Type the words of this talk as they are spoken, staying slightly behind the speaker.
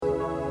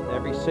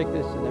every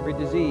sickness and every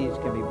disease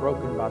can be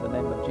broken by the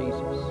name of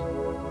Jesus.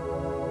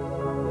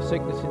 The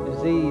sickness and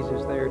disease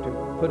is there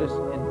to put us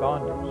in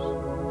bondage,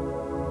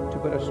 to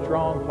put a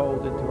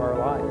stronghold into our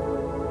life.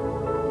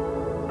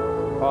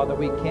 Father,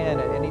 we can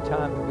at any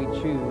time that we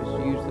choose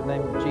use the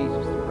name of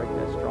Jesus to break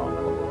that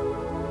stronghold.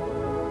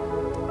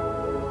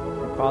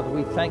 And Father,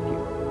 we thank you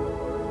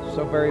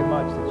so very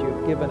much that you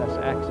have given us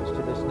access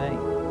to this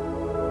name.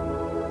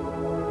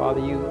 Father,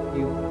 you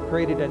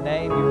created a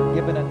name, you were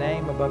given a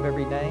name above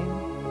every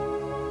name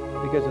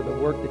because of the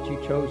work that you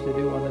chose to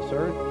do on this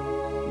earth.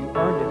 You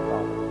earned it,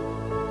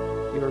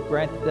 Father. You were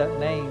granted that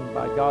name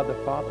by God the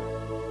Father,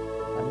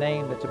 a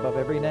name that's above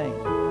every name.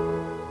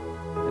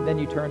 And then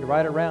you turned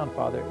right around,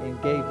 Father,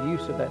 and gave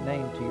use of that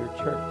name to your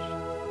church.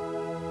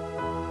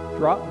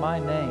 Drop my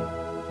name.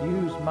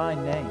 Use my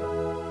name.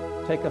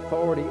 Take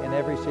authority in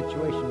every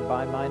situation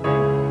by my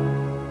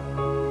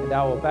name. And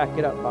I will back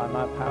it up by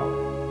my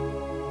power.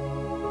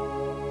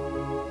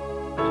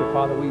 So,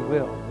 Father, we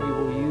will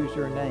use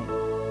your name.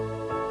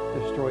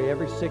 Destroy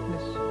every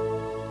sickness,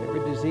 every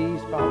disease,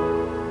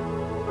 Father,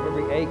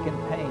 every ache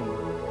and pain.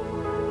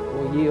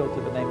 Will yield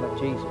to the name of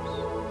Jesus.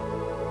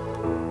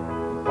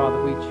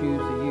 Father, we choose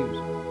to use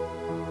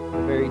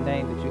the very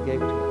name that you gave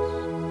to us.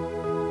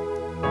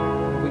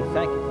 And we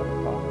thank you for it,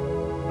 Father.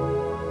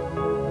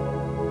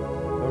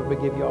 Lord, we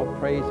give you all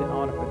praise and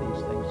honor for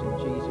these things in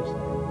Jesus'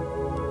 name.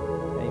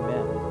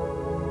 Amen.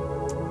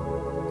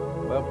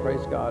 Well,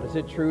 praise God. Is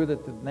it true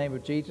that the name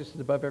of Jesus is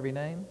above every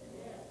name?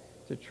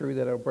 Is it true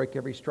that it'll break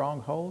every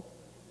stronghold?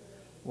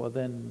 Well,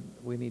 then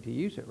we need to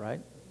use it, right?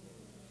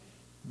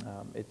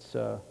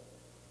 The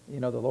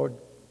Lord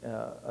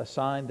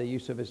assigned the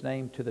use of his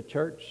name to the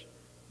church.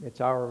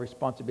 It's our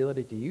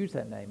responsibility to use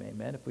that name,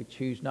 amen. If we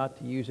choose not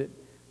to use it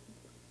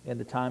in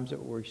the times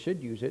that we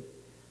should use it,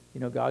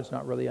 God's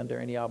not really under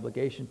any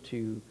obligation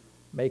to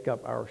make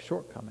up our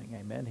shortcoming,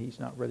 amen. He's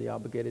not really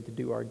obligated to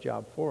do our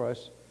job for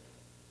us.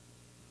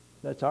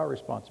 That's our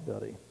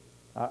responsibility.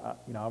 I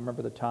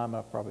remember the time,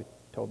 I've probably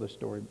told this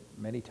story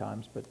many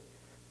times, but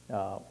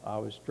I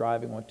was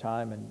driving one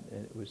time and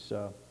it was,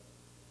 it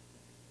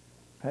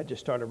had just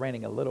started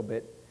raining a little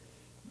bit.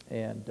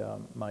 And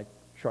my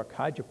truck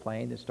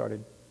hydroplaned.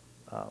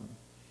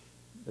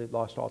 It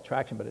lost all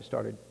traction, but it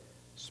started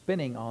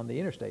spinning on the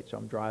interstate. So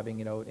I'm driving,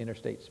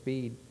 interstate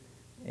speed,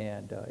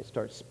 and it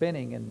starts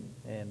spinning,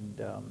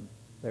 and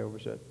there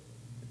was a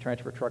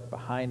transfer truck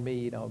behind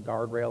me,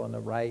 guardrail on the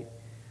right.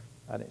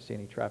 I didn't see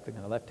any traffic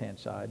on the left-hand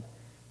side.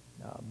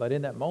 But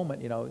in that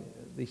moment,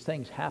 these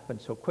things happen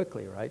so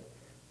quickly, right?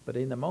 But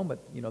in the moment,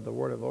 the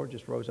word of the Lord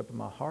just rose up in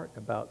my heart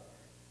about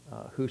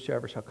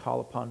whosoever shall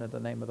call upon the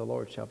name of the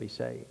Lord shall be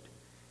saved.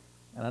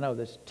 And I know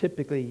that's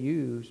typically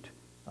used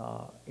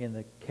in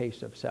the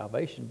case of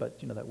salvation, but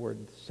that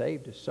word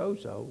saved is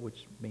sozo,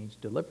 which means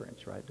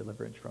deliverance, right?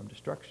 Deliverance from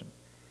destruction.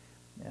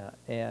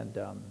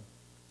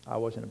 I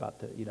wasn't about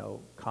to,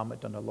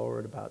 comment on the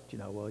Lord about,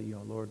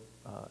 Lord,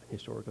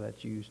 historically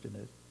that's used in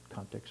the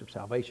context of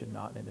salvation,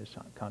 not in this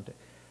context.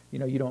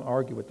 You don't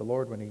argue with the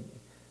Lord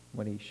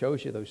when he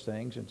shows you those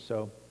things, and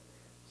so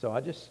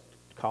I just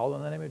called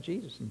on the name of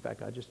Jesus. In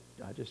fact, I just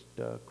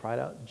cried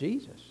out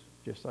Jesus,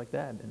 just like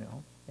that,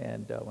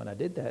 And when I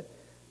did that,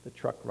 the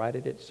truck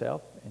righted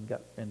itself and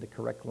got in the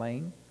correct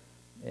lane,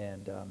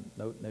 and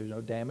there was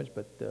no damage.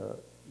 But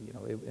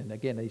and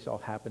again, this all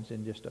happens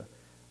in just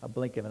a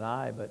blink of an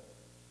eye. But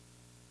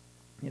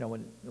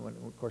when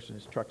of course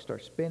this truck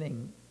starts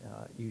spinning,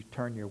 you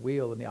turn your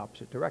wheel in the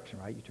opposite direction,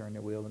 right? You turn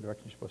your wheel in the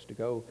direction you're supposed to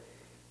go,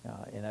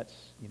 and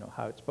that's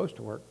how it's supposed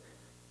to work.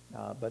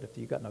 But if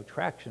you got no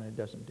traction, it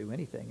doesn't do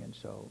anything. And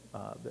so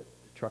the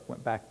truck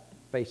went back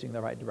facing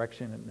the right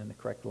direction and in the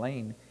correct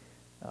lane.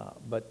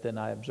 But then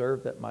I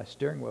observed that my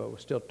steering wheel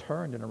was still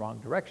turned in the wrong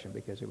direction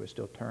because it was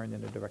still turned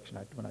in the direction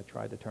when I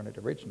tried to turn it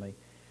originally.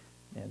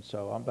 And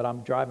so, but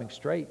I'm driving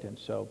straight, and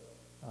so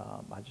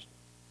I just,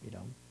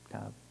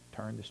 kind of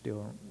turned the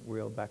steering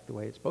wheel back the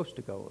way it's supposed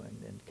to go,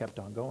 and kept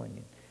on going.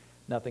 And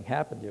nothing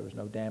happened. There was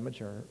no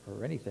damage or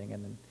anything.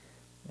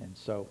 And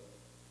so,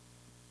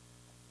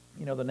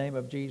 the name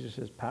of Jesus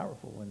is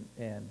powerful,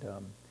 and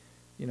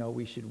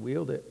we should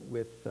wield it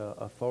with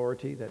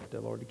authority that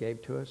the Lord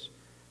gave to us.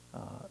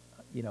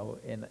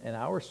 In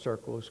our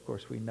circles, of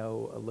course, we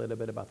know a little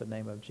bit about the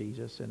name of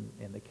Jesus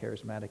in the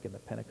charismatic and the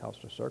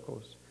Pentecostal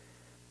circles.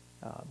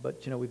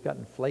 But we've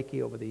gotten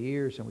flaky over the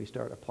years, and we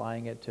start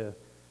applying it to,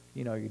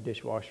 your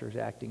dishwasher's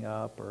acting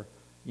up, or,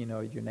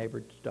 your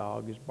neighbor's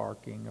dog is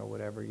barking or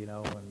whatever,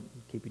 and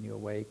keeping you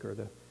awake, or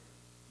the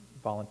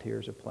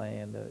volunteers are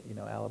playing the,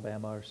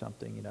 Alabama or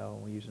something,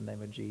 and we use the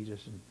name of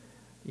Jesus, and,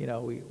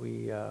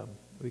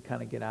 we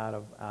kind of get out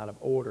of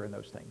order in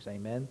those things.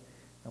 Amen.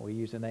 And we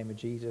use the name of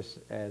Jesus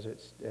as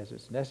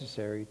it's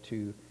necessary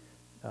to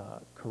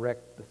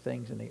correct the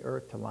things in the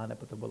earth to line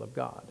up with the will of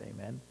God.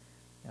 Amen.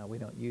 Now, we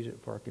don't use it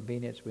for our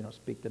convenience. We don't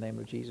speak the name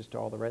of Jesus to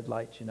all the red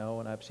lights, and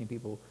I've seen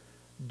people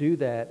do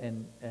that,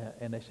 and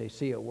they say,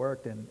 see, it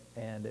worked, and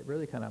it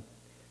really kind of,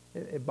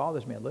 it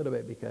bothers me a little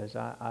bit, because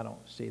I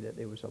don't see that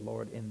it was the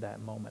Lord in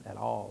that moment at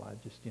all. I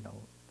just,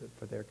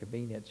 for their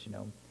convenience,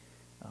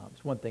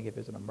 It's one thing if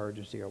it's an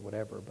emergency or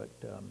whatever, but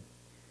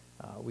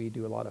we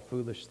do a lot of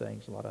foolish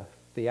things, a lot of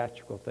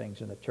theatrical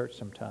things in the church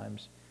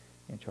sometimes,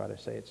 and try to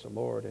say it's the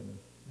Lord. And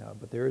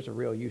but there is a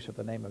real use of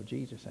the name of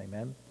Jesus,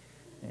 amen.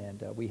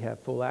 And we have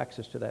full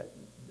access to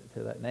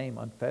that name,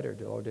 unfettered.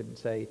 The Lord didn't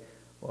say,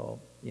 well,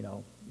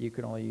 you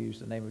can only use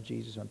the name of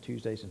Jesus on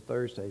Tuesdays and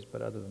Thursdays,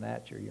 but other than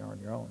that, you're on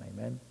your own,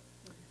 amen.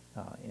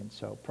 And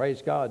so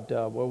praise God.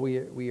 Well,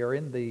 we are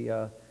in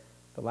the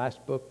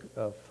last book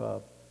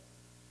of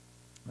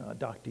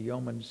Dr.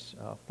 Yeoman's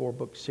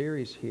 4-book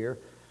series here,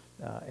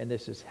 and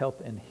this is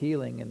Health and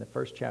Healing. And the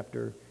first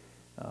chapter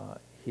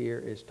here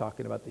is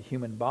talking about the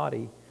human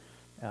body,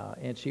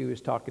 and she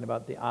was talking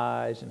about the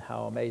eyes and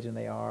how amazing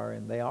they are,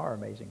 and they are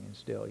amazing and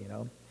still,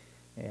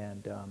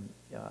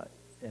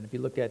 and if you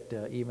look at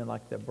even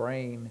like the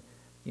brain,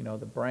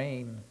 the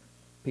brain,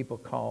 people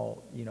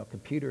call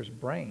computers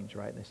brains,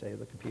 right? And they say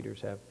the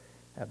computers have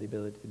the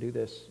ability to do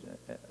this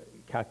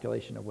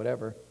calculation or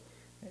whatever,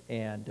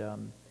 and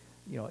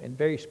in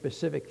very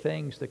specific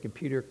things, the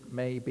computer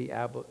may be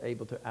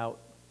able to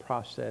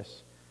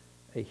out-process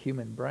a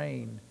human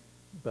brain,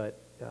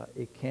 but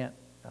it can't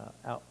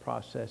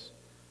out-process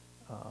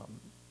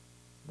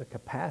the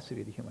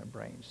capacity of the human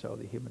brain. So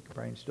the human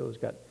brain still has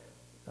got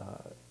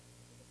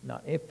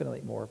not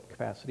infinitely more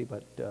capacity,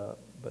 but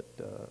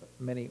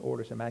many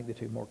orders of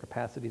magnitude more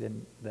capacity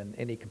than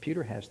any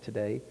computer has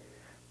today.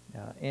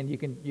 And you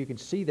can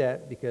see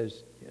that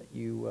because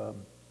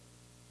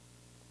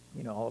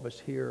all of us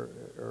here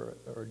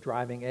are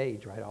driving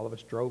age, right? All of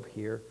us drove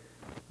here,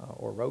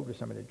 or rode with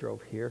somebody that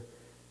drove here,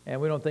 and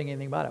we don't think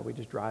anything about it. We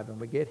just drive and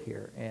we get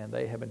here. And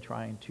they have been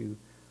trying to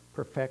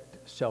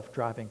perfect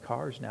self-driving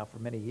cars now for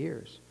many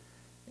years.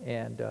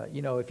 And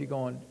if you're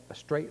going a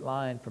straight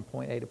line from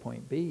point A to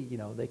point B,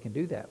 they can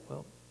do that.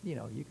 Well,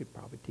 you could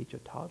probably teach a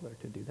toddler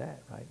to do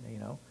that, right?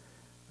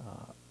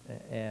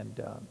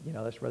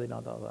 That's really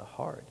not all that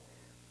hard.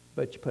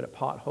 But you put a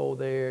pothole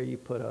there, you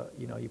put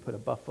a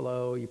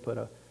buffalo, you put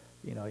a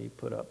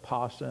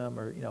possum,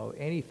 or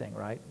anything,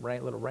 right?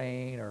 Little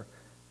rain or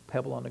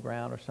pebble on the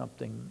ground or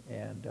something,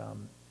 and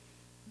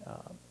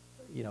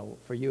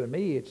for you and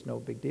me, it's no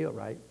big deal,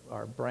 right?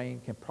 Our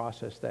brain can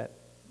process that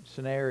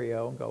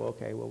scenario and go,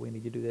 okay, well, we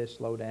need to do this,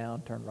 slow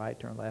down, turn right,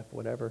 turn left,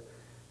 whatever,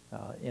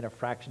 in a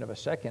fraction of a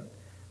second,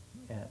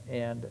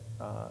 and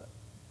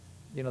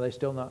they're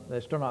still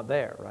not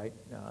there, right?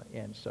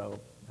 And so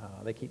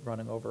they keep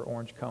running over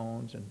orange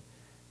cones,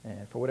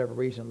 and for whatever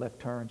reason, left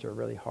turns are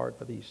really hard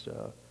for these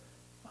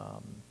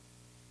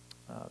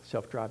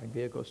self-driving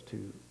vehicles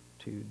to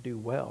do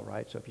well,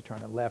 right? So if you're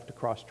trying to left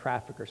across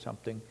traffic or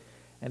something,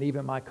 and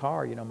even my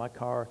car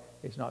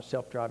is not a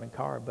self-driving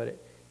car, but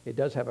it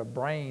does have a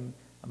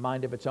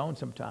mind of its own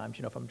sometimes.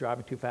 If I'm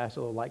driving too fast,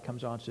 a little light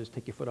comes on, says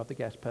take your foot off the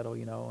gas pedal,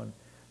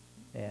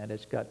 and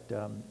it's got,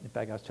 in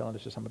fact, I was telling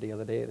this to somebody the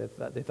other day,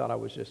 they thought I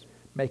was just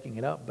making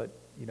it up, but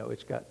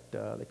it's got,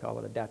 they call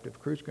it adaptive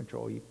cruise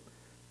control.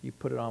 You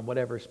put it on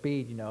whatever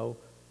speed,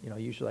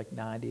 usually like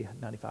 90,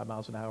 95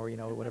 miles an hour,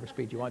 whatever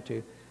speed you want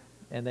to.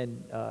 And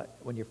then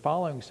when you're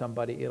following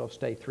somebody, it'll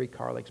stay 3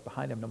 car lengths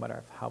behind them no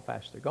matter how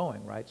fast they're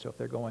going, right? So if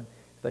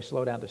they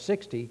slow down to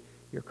 60,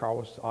 your car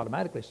will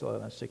automatically slow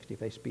down to 60. If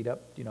they speed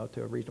up,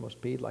 to a reasonable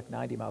speed, like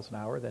 90 miles an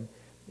hour, then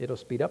it'll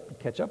speed up and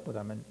catch up with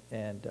them.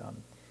 And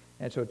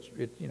so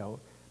it's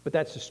but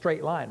that's a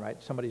straight line,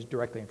 right? Somebody's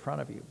directly in front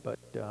of you.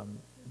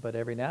 But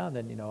every now and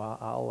then,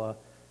 I'll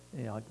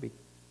be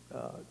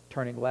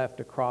turning left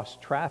across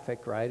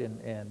traffic, right?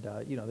 And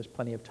there's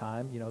plenty of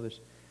time.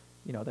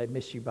 They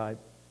miss you by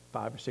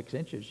 5 or 6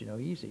 inches,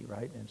 easy,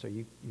 right? And so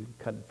you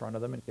cut in front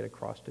of them and get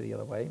across to the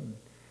other way. And,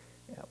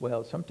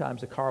 well, sometimes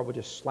the car will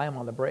just slam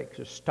on the brakes,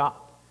 just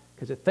stop,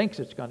 because it thinks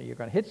you're going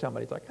to hit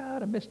somebody. It's like, I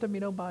missed them,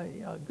 by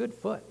a good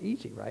foot,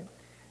 easy, right?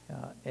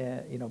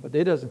 But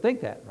it doesn't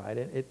think that, right?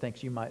 It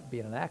thinks you might be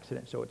in an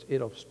accident, so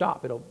it'll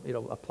stop.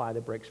 It'll apply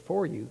the brakes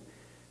for you,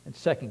 and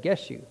second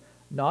guess you.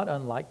 Not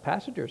unlike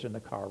passengers in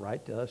the car,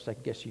 right? They'll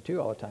second guess you too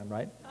all the time,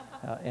 right?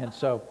 And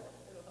so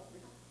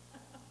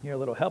you're a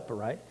little helper,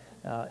 right?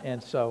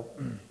 And so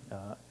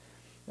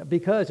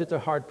because it's a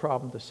hard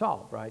problem to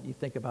solve, right? You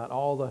think about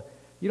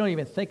you don't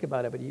even think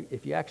about it, but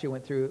if you actually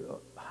went through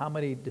how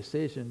many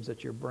decisions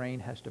that your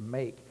brain has to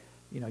make,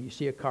 you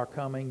see a car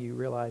coming, you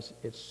realize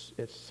it's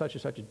such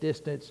and such a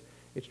distance,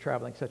 it's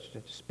traveling such and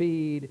such a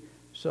speed,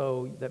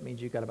 so that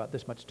means you've got about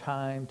this much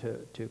time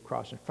to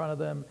cross in front of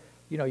them.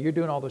 You're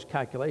doing all those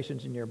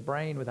calculations in your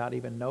brain without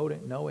even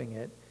knowing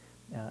it.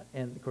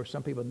 And of course,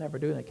 some people never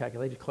do that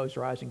calculation, close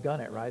their eyes and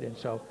gun it, right? And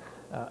so,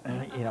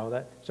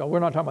 so we're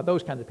not talking about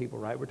those kinds of people,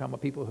 right? We're talking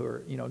about people who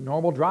are,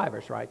 normal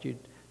drivers, right?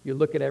 You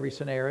look at every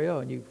scenario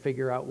and you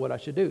figure out what I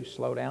should do.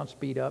 Slow down,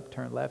 speed up,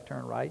 turn left,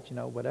 turn right,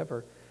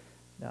 whatever.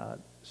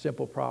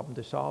 Simple problem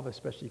to solve,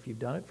 especially if you've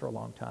done it for a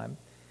long time.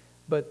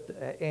 But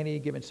any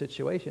given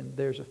situation,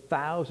 there's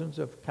thousands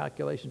of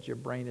calculations your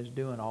brain is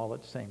doing all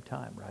at the same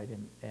time, right?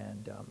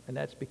 And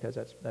that's because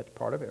that's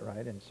part of it,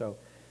 right? And so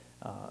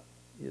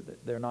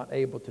they're not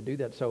able to do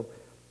that. So,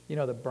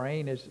 the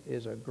brain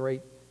is a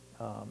great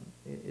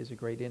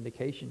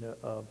indication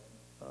of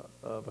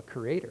of a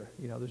creator.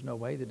 You know, there's no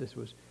way that this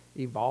was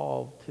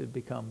evolved to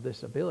become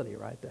this ability,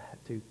 right?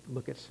 To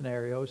look at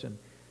scenarios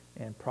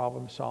and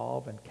problem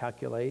solve and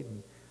calculate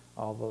and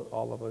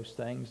all of those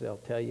things. They'll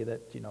tell you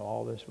that, you know,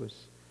 all this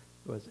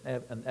was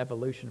an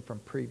evolution from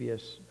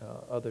previous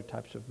other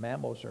types of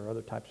mammals or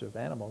other types of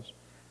animals.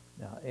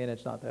 And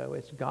it's not that way.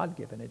 It's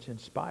God-given. It's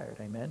inspired.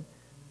 Amen?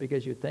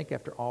 Because you'd think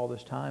after all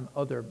this time,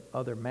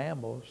 other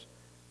mammals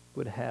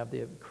would have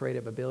the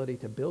creative ability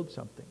to build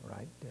something,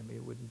 right? I mean,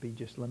 it wouldn't be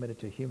just limited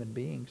to human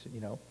beings,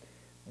 you know,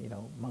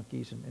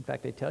 monkeys. And in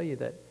fact, they tell you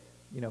that,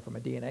 you know, from a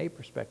DNA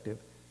perspective,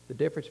 the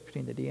difference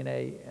between the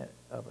DNA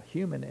of a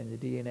human and the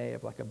DNA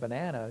of like a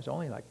banana is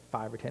only like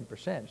 5 or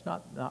 10%. It's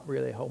not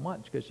really a whole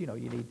bunch, because, you know,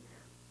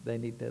 they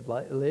need to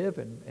live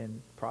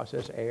and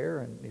process air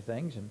and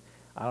things. And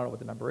I don't know what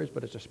the number is,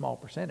 but it's a small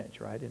percentage,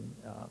 right? And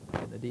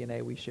the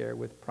DNA we share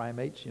with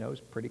primates, you know, is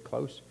pretty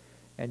close.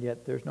 And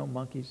yet there's no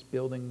monkeys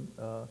building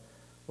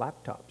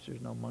laptops.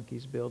 There's no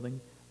monkeys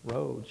building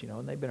roads, you know,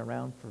 and they've been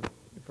around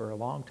for a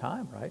long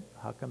time, right?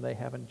 How come they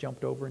haven't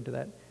jumped over into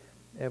that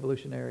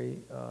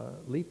evolutionary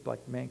leap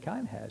like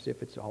mankind has,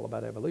 if it's all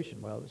about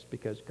evolution? Well, it's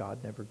because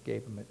God never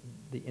gave them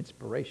the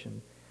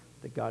inspiration,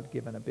 the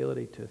God-given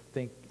ability to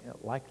think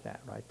like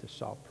that, right? To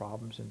solve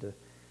problems and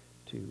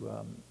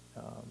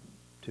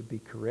to be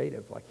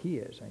creative like He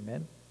is.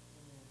 Amen?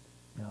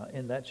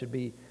 And that should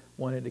be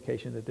one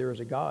indication that there is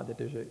a God, that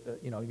there's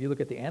you know, if you look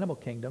at the animal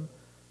kingdom,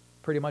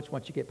 pretty much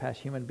once you get past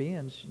human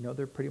beings, you know,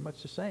 they're pretty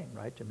much the same,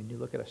 right? I mean, you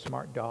look at a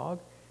smart dog,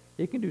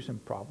 it can do some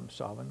problem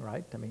solving,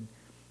 right? I mean,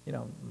 you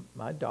know,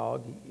 my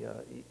dog,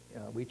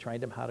 we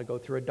trained him how to go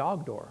through a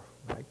dog door,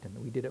 right? And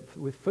we did it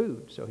with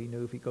food. So he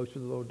knew if he goes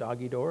through the little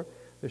doggy door,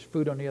 there's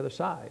food on the other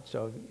side.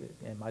 So,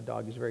 and my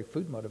dog is very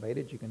food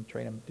motivated. You can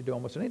train him to do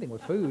almost anything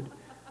with food.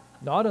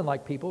 Not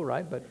unlike people,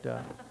 right?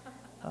 But,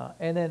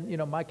 and then, you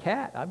know, my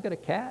cat, I've got a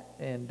cat,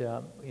 and,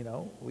 you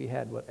know, we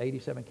had,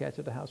 87 cats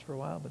at the house for a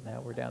while, but now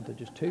we're down to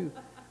just 2.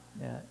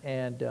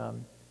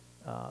 The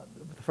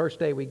first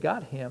day we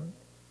got him,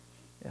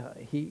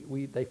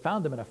 they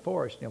found him in a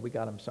forest. You know, we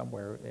got him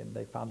somewhere, and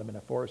they found him in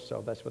a forest,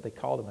 so that's what they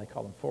called him. They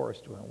called him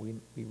Forrest. Well,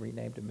 we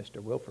renamed him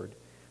Mr. Wilford,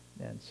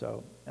 and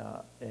so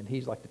and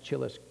he's like the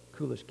chillest,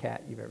 coolest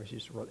cat you've ever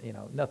seen. You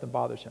know, nothing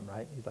bothers him,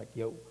 right? He's like,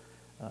 yo.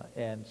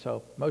 And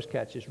so most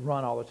cats just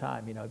run all the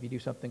time. You know, if you do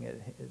something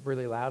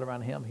really loud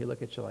around him, he'll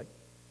look at you like,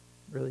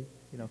 really?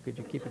 You know, could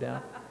you keep it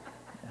down?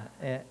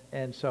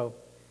 And so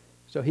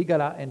he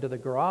got out into the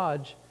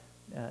garage,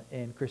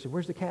 and Chris said,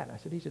 "Where's the cat?" I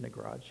said, "He's in the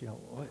garage." You know,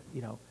 what?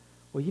 You know,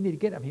 well, you need to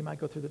get him. He might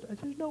go through the.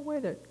 There's no way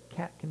that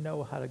cat can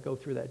know how to go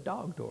through that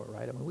dog door,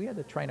 right? I mean, we had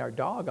to train our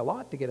dog a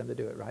lot to get him to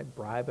do it, right?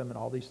 Bribe him and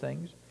all these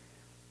things.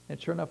 And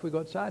sure enough, we go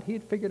outside. He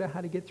had figured out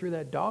how to get through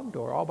that dog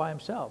door all by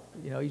himself.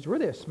 You know, he's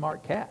really a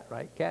smart cat,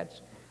 right? Cats,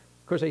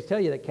 of course, they tell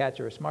you that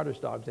cats are as smart as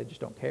dogs. They just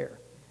don't care.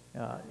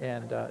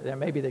 That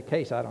may be the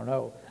case. I don't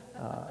know.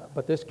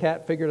 But this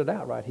cat figured it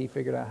out, right? He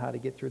figured out how to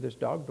get through this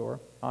dog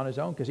door on his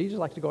own, because he just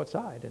likes to go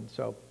outside. And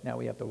so now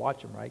we have to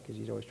watch him, right? Because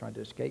he's always trying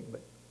to escape.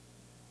 But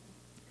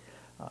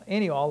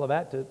anyway, all of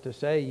that to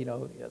say, you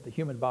know, the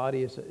human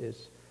body is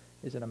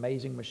an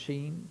amazing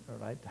machine,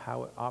 right?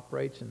 How it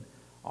operates and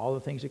all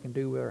the things it can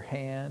do with our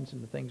hands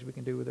and the things we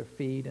can do with our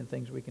feet and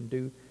things we can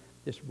do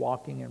just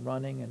walking and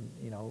running and,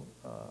 you know,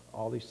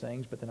 all these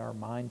things. But then our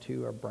mind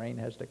too, our brain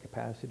has the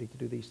capacity to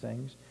do these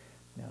things.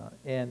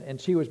 And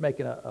she was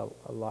making a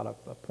lot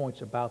of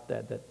points about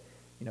that,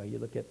 you know, you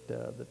look at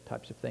the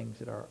types of things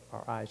that our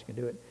eyes can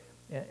do it.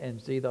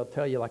 And see, they'll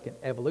tell you, like an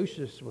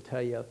evolutionist will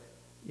tell you,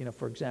 you know,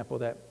 for example,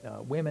 that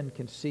women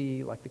can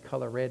see like the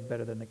color red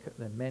better than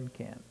men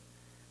can.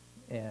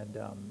 And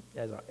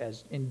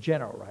as in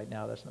general, right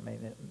now, that's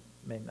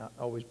may not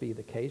always be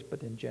the case,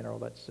 but in general,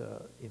 that's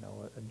you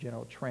know, a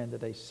general trend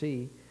that they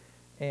see.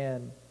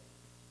 And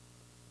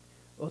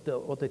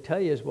what they tell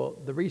you is, well,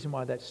 the reason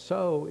why that's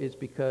so is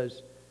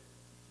because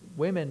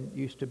women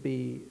used to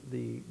be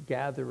the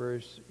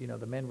gatherers. You know,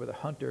 the men were the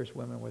hunters,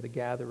 women were the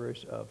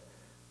gatherers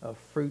of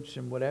fruits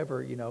and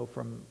whatever, you know,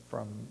 from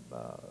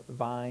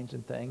vines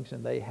and things,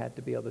 and they had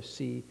to be able to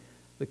see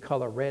the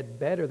color red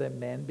better than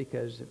men,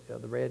 because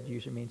the red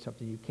usually means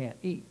something you can't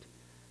eat.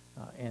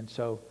 And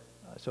so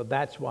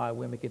that's why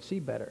women could see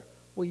better.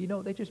 Well, you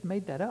know, they just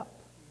made that up,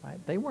 right?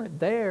 They weren't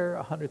there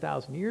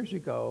 100,000 years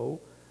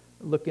ago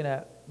looking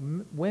at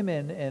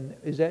women, and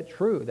is that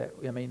true? That,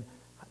 I mean,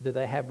 do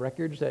they have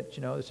records that,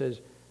 you know, it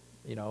says,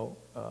 you know,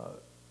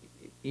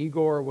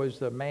 Igor was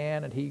the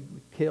man and he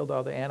killed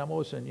all the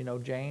animals, and, you know,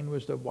 Jane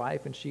was the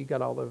wife and she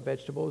got all the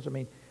vegetables? I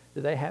mean, do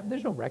they have,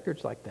 there's no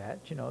records like that,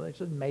 you know, they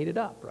just made it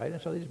up, right?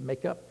 And so they just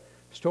make up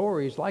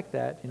stories like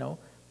that, you know.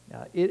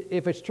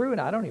 If it's true,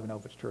 and I don't even know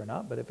if it's true or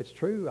not, but if it's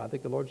true, I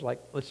think the Lord's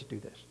like, let's just do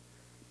this.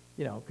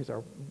 You know, because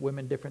are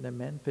women different than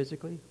men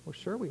physically? Well,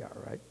 sure we are,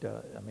 right?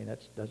 I mean,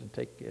 that doesn't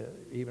take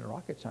even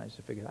rocket science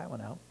to figure that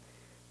one out.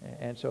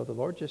 And so the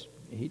Lord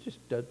he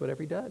just does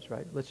whatever he does,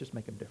 right? Let's just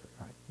make him different,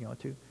 right? You know,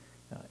 too.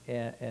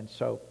 And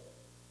so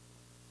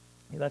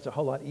that's a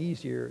whole lot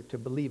easier to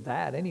believe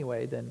that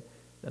anyway than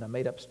a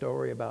made-up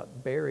story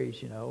about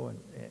berries, you know,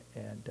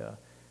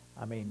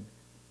 I mean,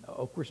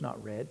 okra's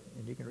not red,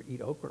 and you can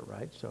eat okra,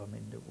 right? So, I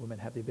mean, do women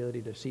have the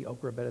ability to see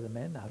okra better than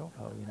men? I don't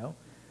know, you know.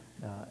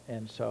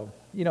 And so,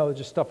 you know,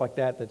 just stuff like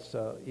that that's,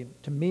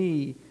 to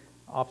me,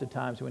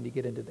 oftentimes when you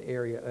get into the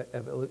area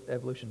of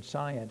evolution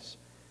science,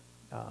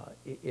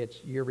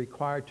 you're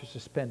required to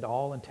suspend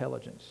all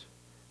intelligence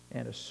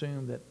and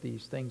assume that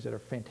these things that are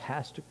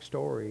fantastic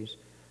stories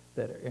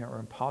that are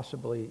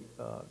impossibly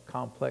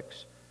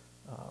complex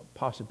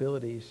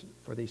possibilities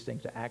for these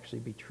things to actually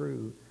be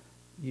true,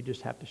 you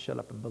just have to shut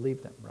up and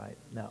believe them, right?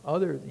 Now,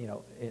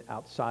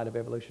 outside of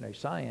evolutionary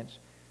science,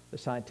 the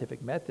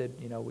scientific method,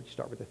 you know, would you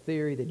start with a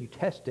theory, then you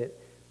test it,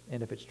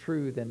 and if it's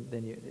true, then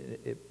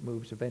it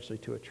moves eventually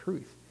to a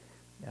truth.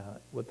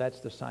 Well, that's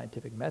the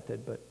scientific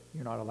method, but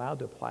you're not allowed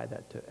to apply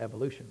that to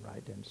evolution,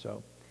 right? And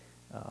so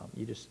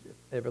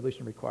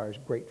evolution requires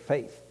great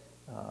faith.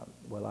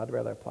 Well, I'd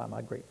rather apply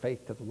my great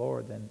faith to the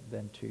Lord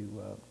than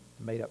to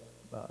made up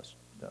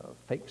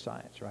fake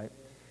science, right?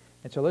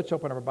 And so let's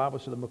open our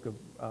Bibles to the book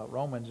of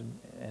Romans,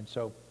 and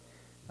so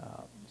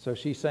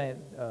she's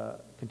saying,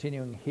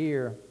 continuing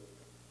here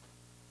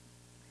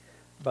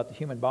about the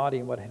human body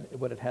and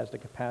what it has the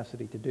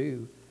capacity to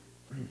do,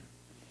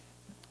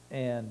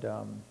 and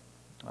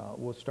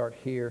we'll start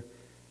here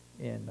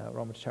in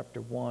Romans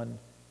chapter 1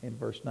 in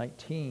verse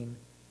 19.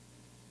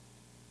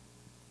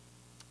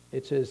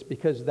 It says,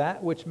 because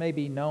that which may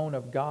be known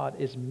of God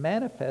is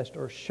manifest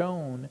or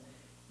shown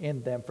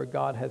in them, for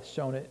God hath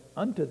shown it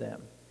unto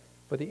them.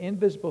 For the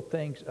invisible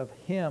things of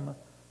him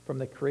from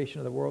the creation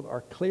of the world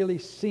are clearly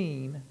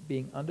seen,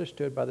 being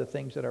understood by the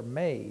things that are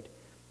made,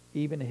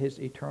 even his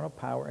eternal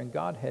power and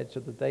Godhead,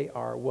 so that they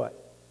are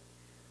what?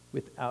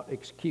 Without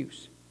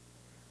excuse.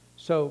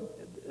 So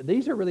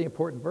these are really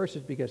important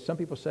verses, because some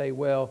people say,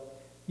 well,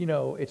 you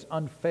know, it's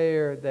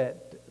unfair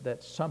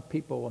that some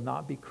people will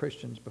not be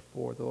Christians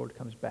before the Lord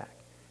comes back.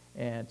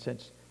 And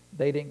since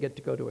they didn't get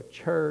to go to a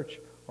church,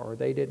 or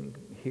they didn't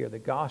hear the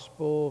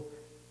gospel,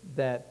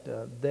 that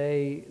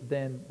they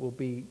then will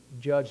be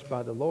judged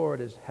by the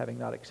Lord as having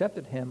not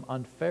accepted him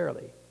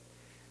unfairly.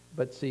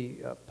 But see,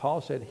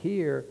 Paul said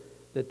here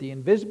that the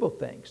invisible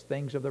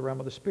things of the realm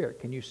of the Spirit.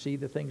 Can you see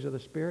the things of the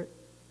Spirit?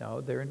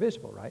 No, they're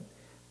invisible, right?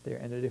 They're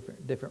in a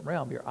different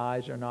realm. Your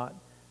eyes are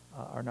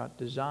not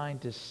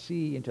designed to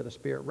see into the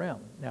spirit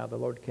realm. Now, the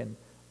Lord can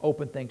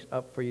open things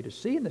up for you to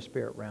see in the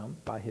spirit realm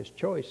by his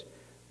choice,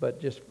 but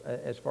just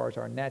as far as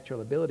our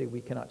natural ability, we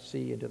cannot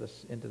see into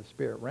the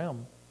spirit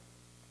realm.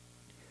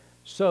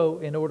 So,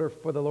 in order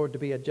for the Lord to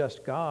be a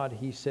just God,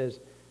 he says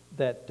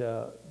that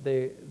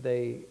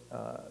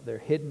they're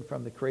hidden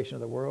from the creation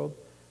of the world.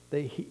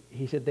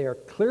 He said they are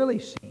clearly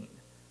seen,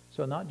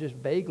 so not just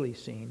vaguely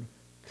seen,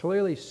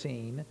 clearly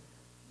seen,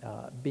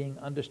 being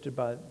understood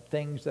by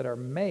things that are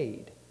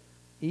made,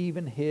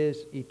 even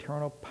his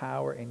eternal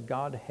power and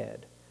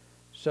Godhead.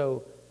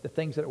 So the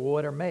things that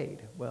what are made?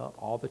 Well,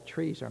 all the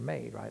trees are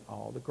made, right?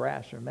 All the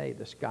grass are made.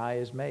 The sky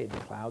is made. The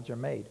clouds are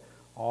made.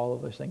 All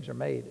of those things are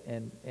made.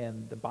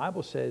 And the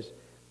Bible says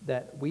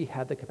that we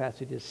have the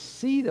capacity to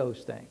see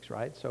those things,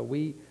 right? So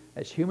we,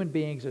 as human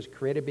beings, as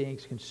created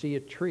beings, can see a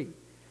tree.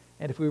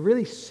 And if we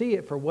really see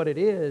it for what it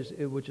is,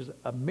 which is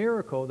a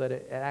miracle that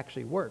it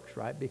actually works,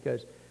 right?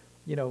 Because,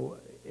 you know,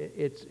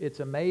 it's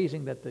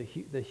amazing that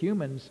the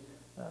humans,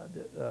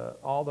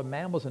 all the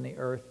mammals on the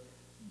earth,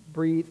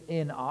 breathe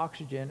in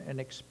oxygen and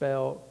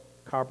expel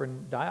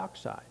carbon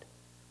dioxide.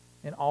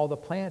 And all the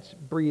plants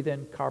breathe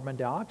in carbon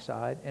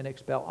dioxide and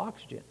expel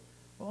oxygen.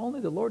 Well, only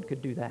the Lord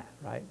could do that,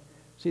 right?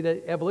 See,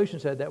 the evolution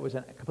said that was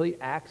a complete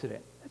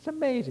accident. That's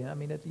amazing. I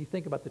mean, you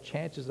think about the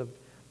chances of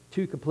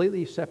two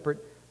completely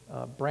separate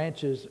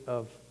branches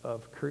of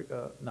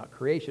not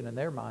creation in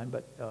their mind,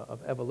 but of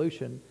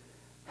evolution,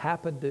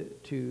 happened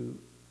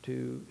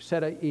to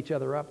set each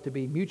other up to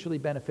be mutually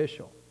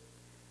beneficial.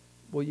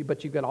 Well,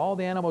 but you've got all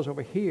the animals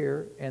over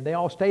here, and they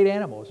all stayed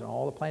animals, and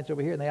all the plants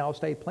over here, and they all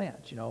stayed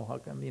plants. You know, how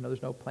come, you know,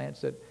 there's no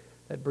plants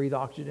that breathe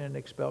oxygen and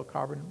expel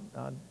carbon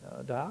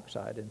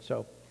dioxide. And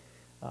so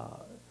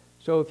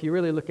if you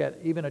really look at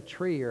even a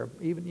tree, or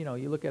even, you know,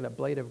 you look at a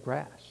blade of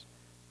grass,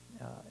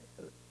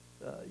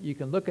 you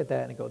can look at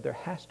that and go, there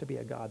has to be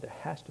a God, there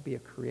has to be a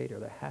creator,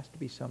 there has to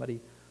be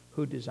somebody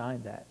who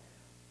designed that.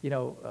 You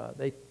know,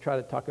 they try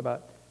to talk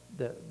about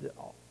the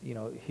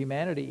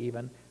humanity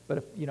even. But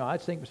if, you know, I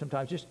think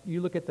sometimes just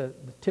you look at the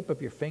tip of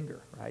your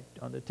finger, right?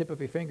 On the tip of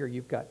your finger,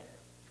 you've got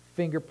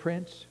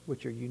fingerprints,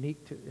 which are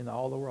unique in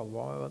all the world.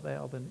 Well, they're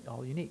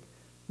all unique.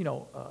 You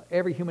know,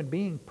 every human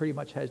being pretty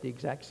much has the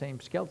exact same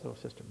skeletal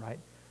system, right?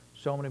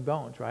 So many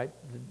bones, right?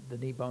 The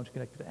knee bone's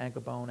connected to the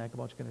ankle bone's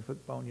connected to the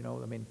foot bone. You know,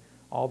 I mean,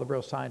 all the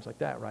real signs like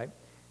that, right?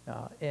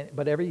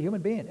 But every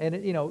human being, and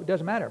it, you know, it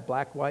doesn't matter.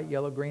 Black, white,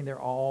 yellow, green, they're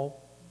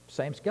all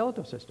same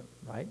skeletal system,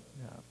 right?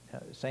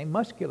 Same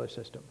muscular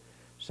system.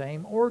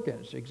 Same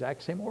organs,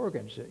 exact same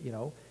organs. You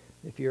know,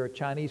 if you're a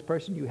Chinese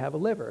person, you have a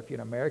liver. If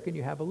you're an American,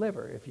 you have a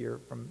liver. If you're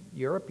from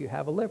Europe, you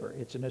have a liver.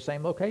 It's in the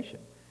same location.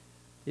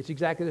 It's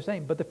exactly the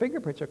same. But the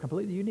fingerprints are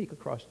completely unique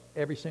across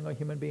every single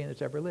human being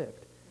that's ever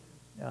lived.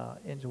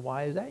 And so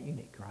why is that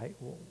unique, right?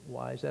 Well,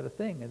 why is that a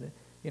thing?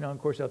 You know, and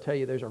of course, they'll tell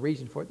you there's a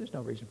reason for it. There's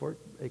no reason for it,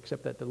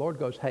 except that the Lord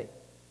goes, hey,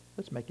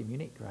 let's make him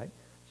unique, right?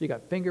 So you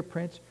got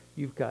fingerprints,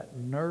 you've got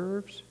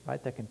nerves,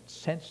 right, that can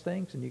sense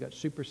things, and you got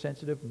super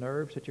sensitive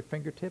nerves at your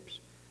fingertips.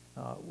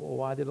 Well,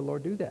 why did the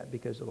Lord do that?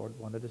 Because the Lord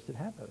wanted us to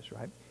have those,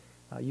 right?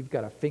 You've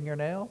got a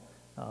fingernail.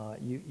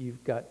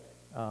 You've got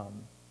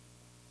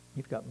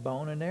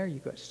bone in there.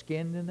 You've got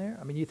skin in there.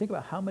 I mean, you think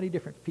about how many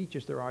different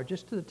features there are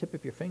just to the tip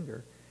of your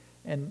finger.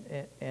 And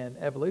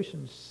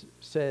evolution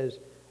says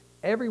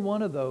every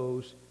one of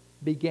those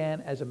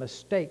began as a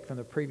mistake from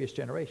the previous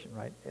generation,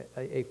 right?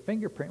 A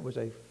fingerprint was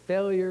a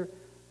failure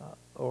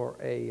or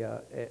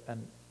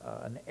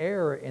an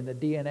error in the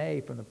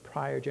DNA from the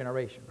prior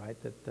generation, right?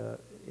 That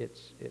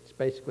it's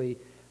basically,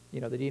 you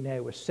know, the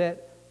DNA was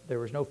set, there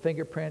was no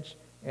fingerprints,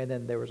 and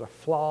then there was a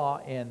flaw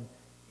in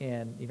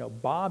you know,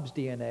 Bob's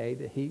DNA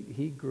that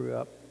he grew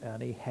up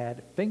and he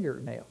had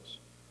fingernails.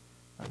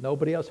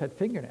 Nobody else had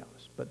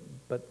fingernails,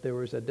 but there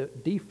was a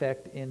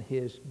defect in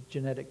his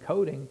genetic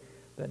coding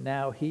that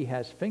now he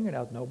has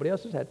fingernails. Nobody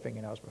else has had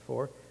fingernails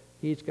before.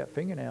 He's got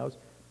fingernails,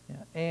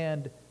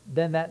 and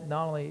then that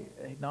not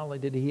only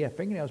did he have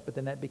fingernails, but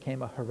then that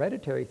became a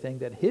hereditary thing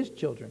that his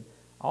children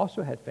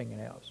also had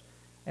fingernails.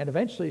 And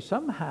eventually,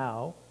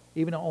 somehow,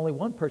 even though only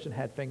one person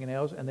had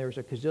fingernails and there was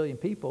a gazillion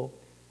people,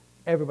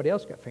 everybody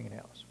else got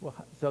fingernails. Well,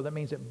 so that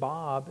means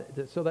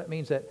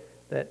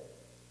that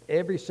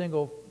every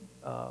single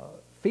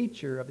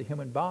feature of the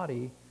human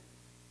body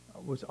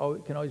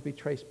can always be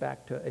traced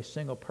back to a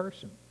single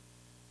person.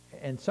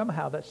 And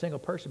somehow that single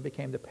person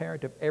became the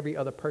parent of every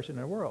other person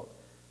in the world.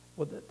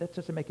 Well, that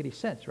doesn't make any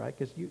sense, right?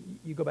 Because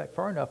you go back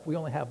far enough, we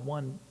only have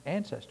one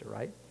ancestor,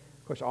 right?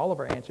 Of course, all of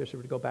our ancestors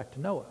would go back to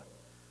Noah.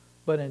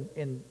 But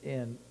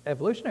in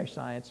evolutionary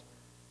science,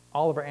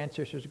 all of our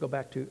ancestors go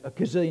back to a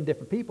gazillion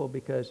different people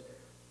because,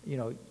 you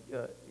know,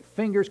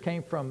 fingers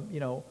came from, you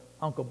know,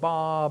 Uncle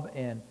Bob,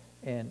 and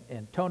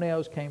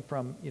toenails came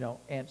from, you know,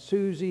 Aunt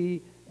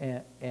Susie,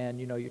 and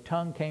you know, your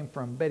tongue came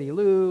from Betty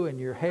Lou, and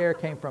your hair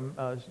came from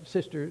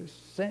Sister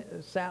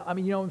Sal. I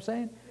mean, you know what I'm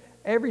saying?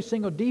 Every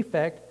single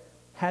defect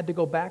had to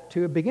go back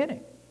to a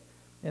beginning.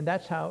 And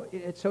that's how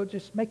so it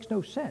just makes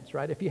no sense,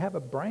 right? If you have a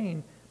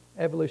brain,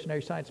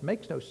 evolutionary science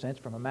makes no sense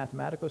from a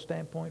mathematical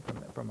standpoint,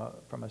 from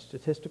a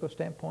statistical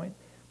standpoint.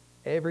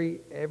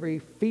 Every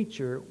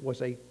feature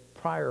was a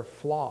prior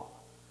flaw,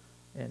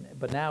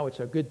 but now it's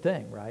a good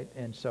thing, right?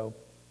 And so,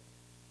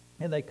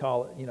 and they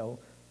call it, you know,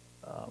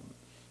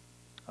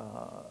 I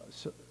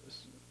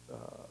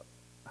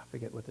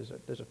forget what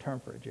there's a term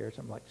for it, Jared,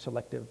 something like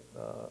selective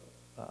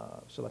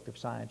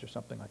science or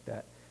something like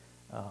that.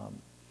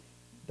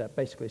 That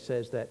basically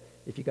says that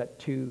if you got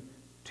two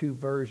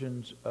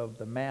versions of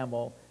the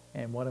mammal,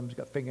 and one of them's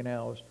got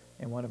fingernails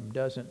and one of them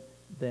doesn't,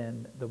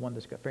 then the one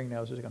that's got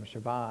fingernails is going to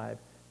survive,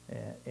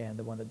 and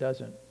the one that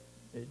doesn't,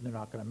 they're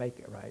not going to make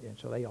it, right? And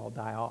so they all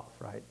die off,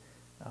 right?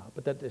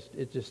 But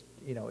it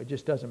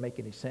just doesn't make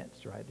any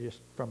sense, right?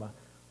 Just from a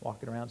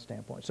walking around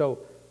standpoint. So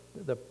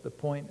the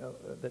point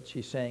that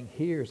she's saying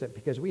here is that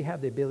because we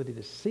have the ability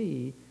to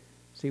see,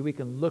 we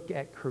can look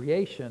at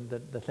creation,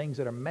 the things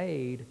that are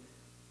made,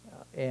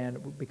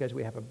 and because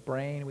we have a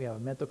brain, we have a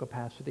mental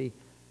capacity.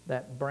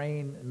 That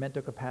brain,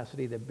 mental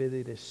capacity, the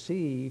ability to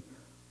see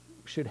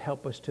should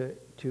help us to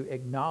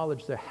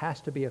acknowledge there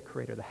has to be a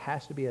creator. There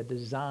has to be a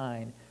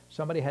design.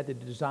 Somebody had to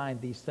design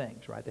these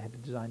things, right? They had to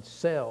design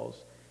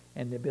cells,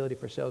 and the ability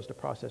for cells to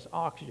process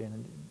oxygen,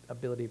 and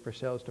ability for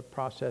cells to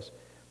process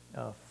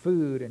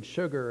food and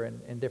sugar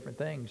and different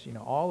things. You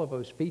know, all of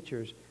those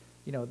features,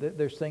 you know,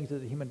 there's things that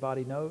the human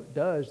body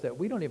does that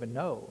we don't even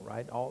know,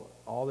 right?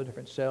 All the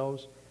different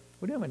cells,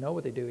 we don't even know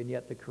what they do, and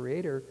yet the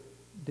creator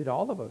did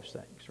all of those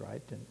things,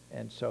 right?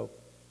 And so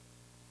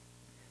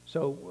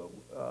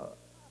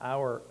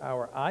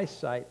our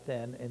eyesight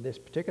then, in this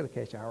particular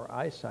case, our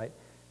eyesight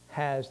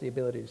has the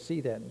ability to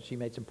see that. And she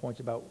made some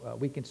points about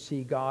we can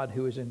see God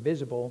who is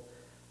invisible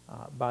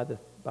by the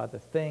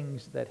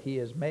things that He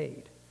has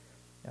made,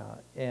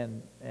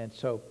 and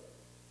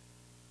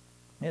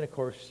of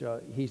course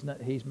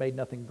He's made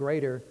nothing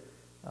greater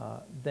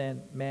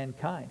than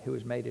mankind, who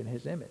is made in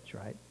His image,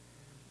 right?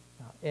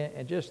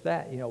 And just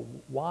that, you know,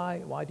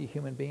 why do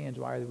human beings,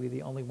 why are we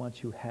the only ones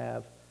who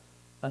have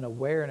an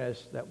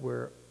awareness that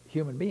we're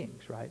human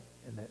beings, right?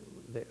 And that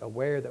they're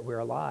aware that we're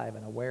alive,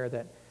 and aware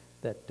that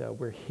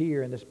we're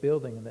here in this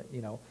building, and that,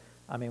 you know,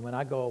 I mean, when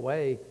I go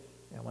away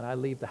and when I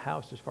leave the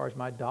house, as far as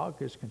my dog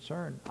is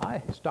concerned,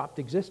 I stopped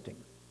existing.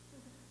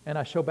 And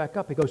I show back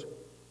up, he goes,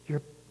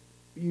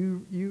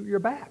 you're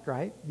back,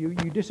 right? You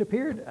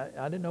disappeared.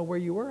 I didn't know where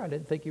you were. I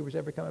didn't think you was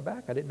ever coming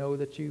back. I didn't know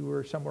that you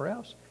were somewhere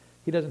else.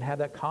 He doesn't have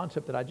that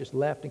concept that I just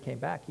left and came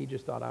back. He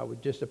just thought I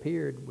would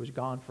disappeared, was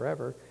gone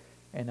forever,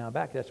 and now I'm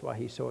back. That's why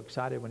he's so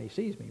excited when he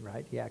sees me,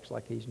 right? He acts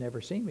like he's never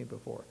seen me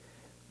before.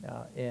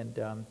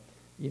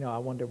 You know, I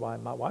wonder why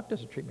my wife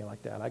doesn't treat me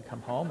like that. I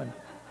come home and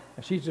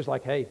she's just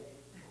like, hey,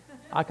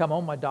 I come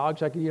home, my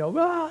dog's like, you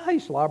know,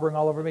 he's slobbering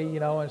all over me, you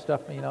know, and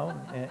stuff, you know,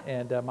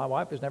 and my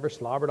wife has never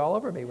slobbered all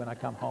over me when I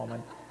come home,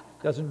 and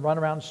doesn't run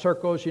around in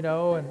circles, you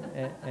know,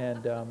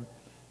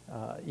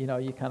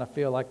 you kind of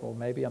feel like, well,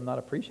 maybe I'm not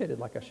appreciated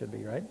like I should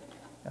be, right?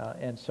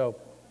 And so,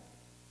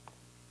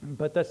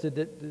 but that's the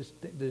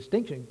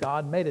distinction.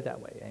 God made it that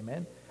way,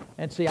 amen?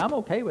 And see, I'm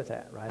okay with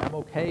that, right? I'm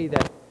okay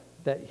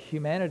that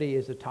humanity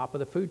is the top of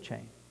the food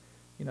chain.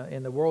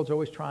 And the world's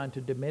always trying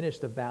to diminish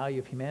the value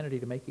of humanity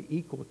to make it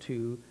equal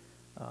to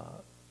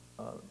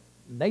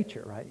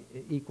nature, right?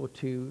 Equal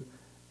to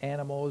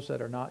animals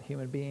that are not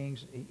human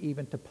beings,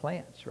 even to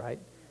plants, right?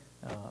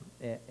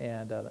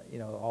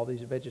 All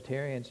these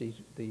vegetarians,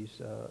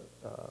 these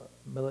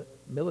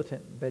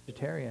militant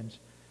vegetarians,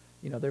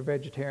 they're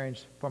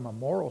vegetarians from a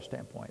moral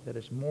standpoint, that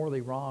it's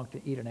morally wrong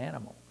to eat an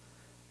animal.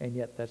 And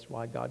yet that's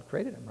why God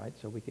created them, right?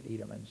 So we could eat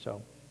them. And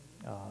so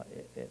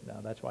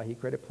that's why he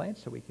created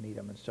plants, so we can eat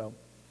them. And so,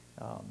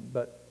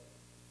 but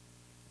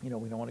we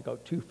don't want to go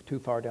too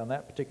far down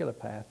that particular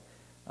path.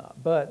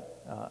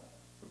 But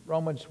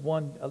Romans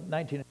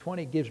 1:19 and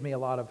 20 gives me a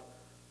lot of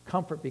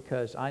comfort,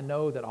 because I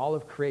know that all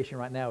of creation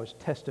right now is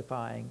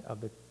testifying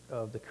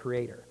of the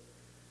Creator,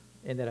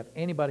 and that if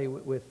anybody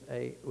with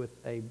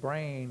a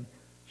brain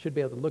should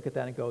be able to look at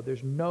that and go,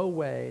 there's no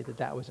way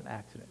that was an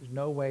accident. There's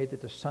no way that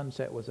the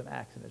sunset was an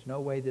accident. There's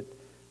no way that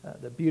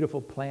the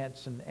beautiful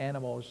plants and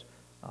animals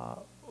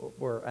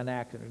were an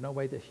accident. There's no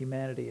way that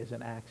humanity is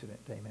an accident.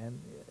 Amen.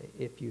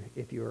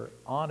 If you're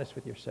honest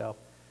with yourself,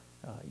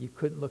 you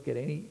couldn't look at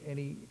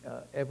any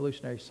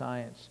evolutionary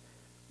science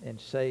and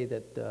say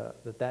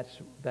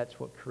that's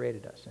what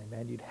created us.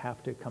 Amen. You'd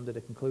have to come to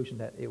the conclusion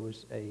that it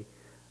was a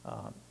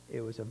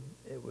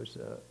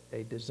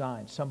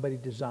design. Somebody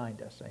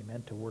designed us,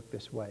 amen, to work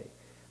this way.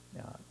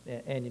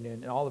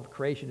 And all of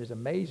creation is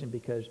amazing,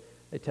 because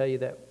they tell you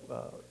that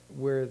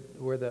where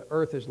the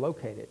earth is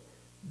located,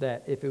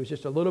 that if it was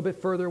just a little bit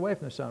further away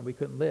from the sun, we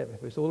couldn't live. If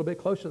it was a little bit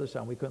closer to the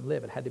sun, we couldn't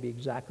live. It had to be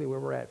exactly where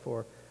we're at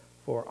for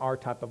our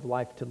type of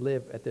life to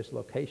live at this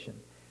location.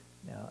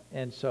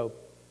 And so,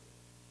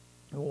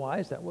 why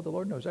is that? Well, the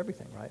Lord knows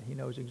everything, right? He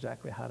knows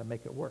exactly how to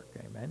make it work,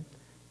 amen.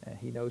 And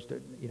he knows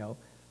that,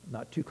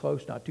 not too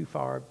close, not too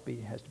far,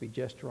 it has to be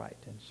just right.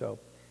 And so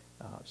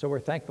we're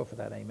thankful for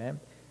that, amen.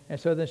 And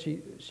so then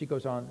she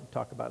goes on to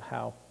talk about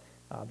how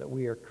that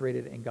we are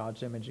created in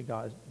God's image and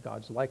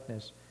God's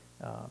likeness.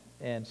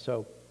 And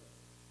so,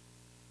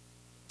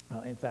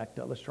 in fact,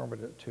 let's turn over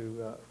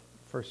to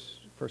 1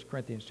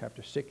 Corinthians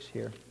chapter 6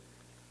 here.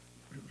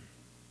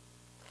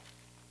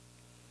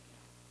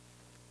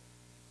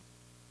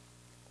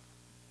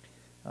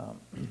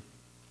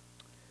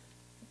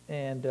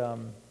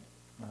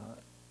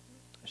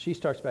 She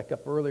starts back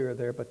up earlier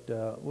there,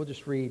 but we'll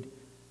just read.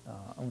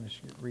 I'm going to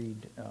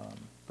read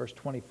verse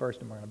 20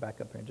 first, and we're going to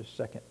back up here in just a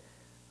second.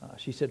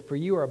 She said, "For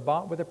you are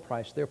bought with a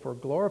price, therefore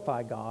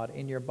glorify God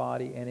in your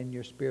body and in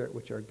your spirit,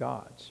 which are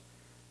God's."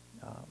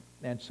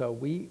 And so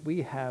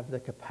we have the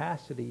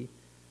capacity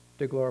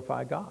to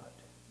glorify God.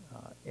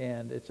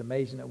 And it's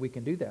amazing that we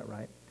can do that,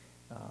 right?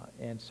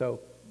 And so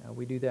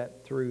we do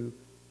that through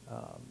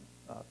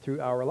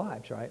our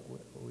lives, right?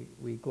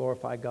 We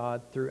glorify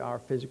God through our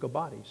physical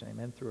bodies,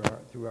 amen,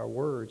 through our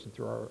words and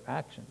through our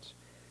actions.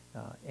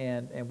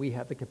 And we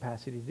have the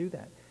capacity to do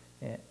that.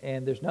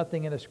 And there's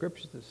nothing in the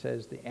scriptures that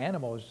says the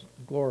animals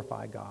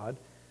glorify God,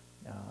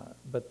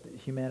 but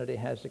humanity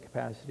has the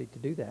capacity to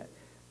do that.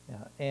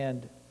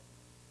 And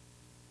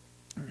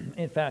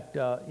in fact,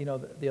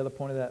 the other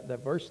point of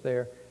that verse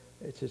there,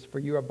 it says, "For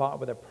you are bought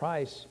with a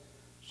price."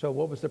 So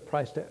what was the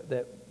price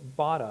that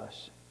bought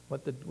us?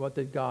 What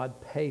did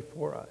God pay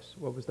for us?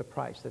 What was the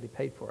price that he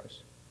paid for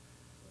us?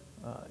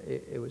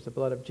 It was the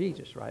blood of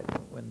Jesus, right?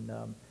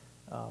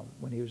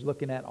 When he was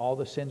looking at all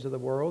the sins of the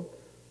world,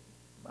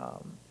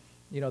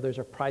 there's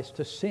a price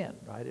to sin,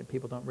 right? And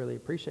people don't really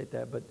appreciate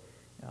that. But,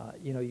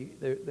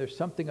 there's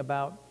something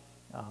about,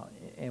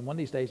 and one of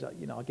these days,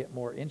 I'll get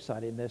more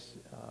insight in this,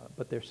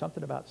 but there's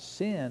something about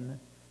sin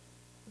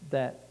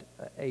that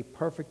a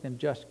perfect and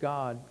just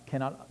God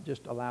cannot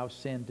just allow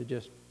sin to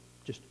just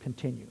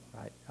continue,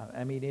 right?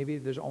 I mean,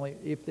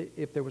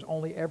 if there was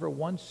only ever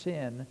one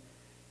sin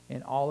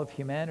in all of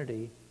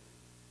humanity,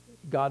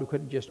 God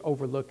couldn't just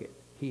overlook it.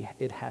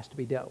 It has to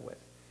be dealt with.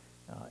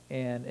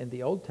 And in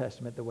the Old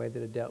Testament, the way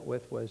that it dealt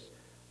with was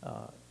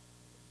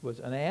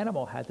an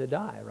animal had to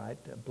die, right?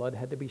 Blood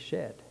had to be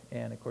shed.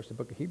 And of course, the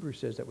book of Hebrews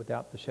says that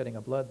without the shedding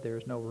of blood, there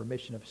is no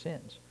remission of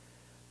sins.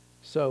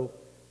 So,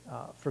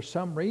 for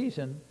some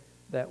reason,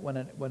 that when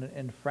an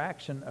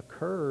infraction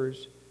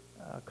occurs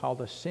called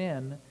a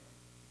sin,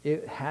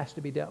 it has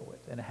to be dealt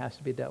with, and it has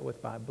to be dealt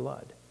with by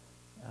blood.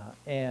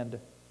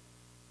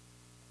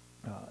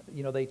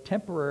 They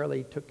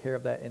temporarily took care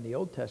of that in the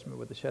Old Testament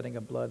with the shedding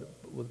of blood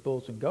with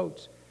bulls and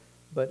goats,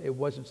 but it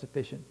wasn't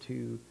sufficient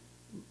to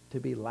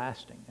be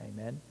lasting.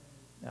 Amen.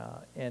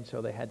 And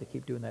so they had to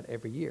keep doing that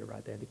every year,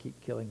 right? They had to keep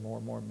killing more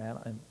and more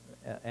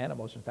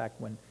animals. In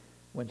fact,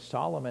 when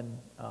Solomon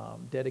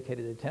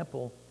dedicated the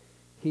temple,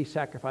 he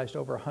sacrificed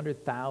over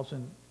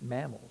 100,000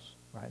 mammals,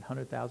 right?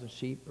 100,000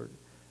 sheep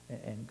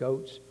and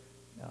goats.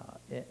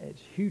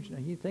 It's huge. Now,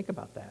 you think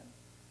about that.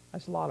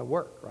 That's a lot of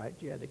work, right?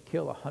 You had to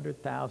kill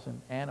 100,000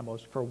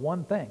 animals for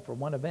one thing, for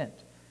one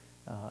event.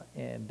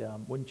 And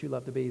wouldn't you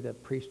love to be the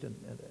priest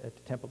at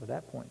the temple at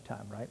that point in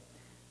time, right?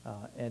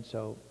 And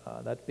so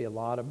that'd be a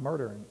lot of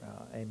murdering,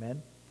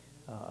 amen,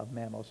 of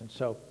mammals. And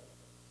so,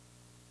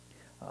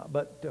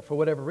 but for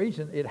whatever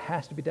reason, it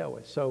has to be dealt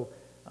with. So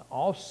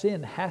all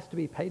sin has to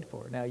be paid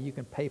for. Now, you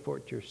can pay for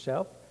it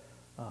yourself,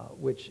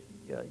 which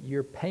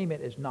your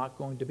payment is not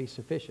going to be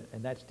sufficient.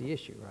 And that's the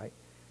issue, right?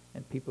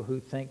 And people who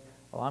think,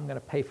 well, I'm going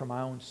to pay for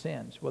my own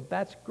sins. Well,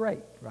 that's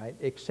great, right?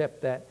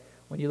 Except that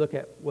when you look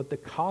at what the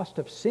cost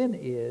of sin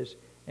is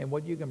and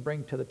what you can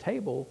bring to the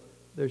table,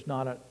 there's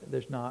not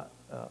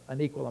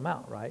an equal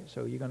amount, right?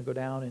 So you're going to go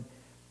down and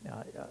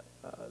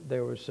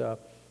there was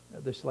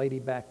this lady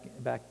back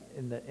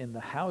in the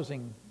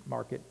housing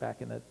market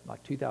back in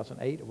like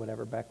 2008 or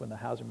whatever, back when the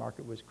housing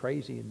market was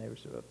crazy and there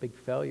was a big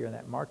failure in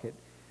that market.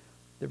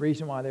 The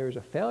reason why there was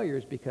a failure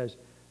is because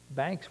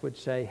banks would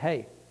say,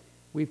 hey,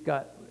 we've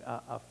got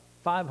a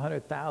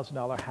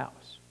 $500,000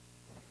 house.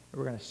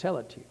 We're going to sell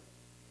it to you.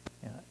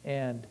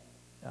 And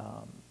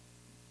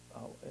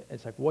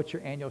it's like, what's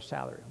your annual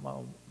salary?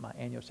 Well, my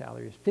annual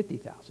salary is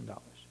 $50,000.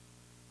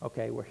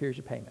 Okay, well, here's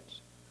your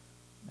payments.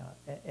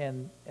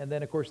 And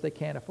then, of course, they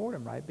can't afford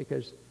them, right?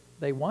 Because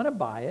they want to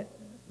buy it,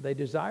 they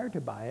desire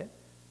to buy it,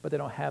 but they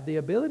don't have the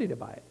ability to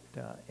buy it.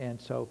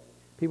 And so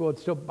people would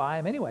still buy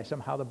them anyway.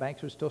 Somehow the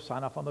banks would still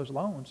sign off on those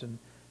loans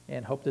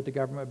and hope that the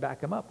government would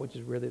back them up, which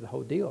is really the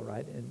whole deal,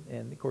 right?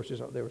 And of course,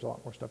 there was a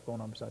lot more stuff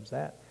going on besides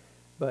that.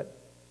 But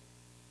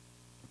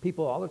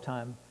people all the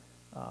time,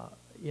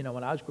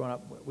 when I was growing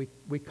up,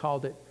 we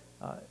called it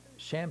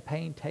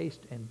champagne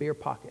taste and beer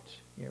pockets.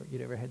 You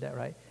ever had that,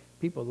 right?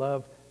 People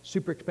love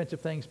super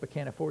expensive things but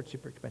can't afford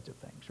super expensive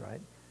things,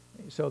 right?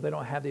 So they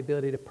don't have the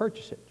ability to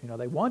purchase it.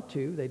 They want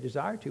to, they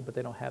desire to, but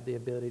they don't have the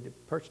ability to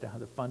purchase it, don't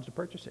have the funds to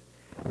purchase it.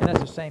 And that's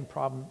the same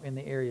problem in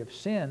the area of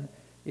sin,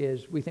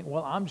 is we think,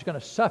 well, I'm just going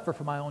to suffer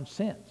for my own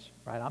sins,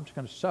 right? I'm just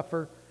going to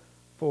suffer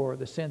for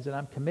the sins that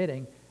I'm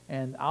committing,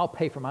 and I'll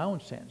pay for my own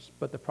sins.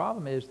 But the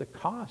problem is the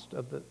cost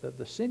of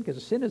the sin, because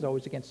the sin is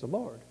always against the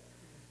Lord.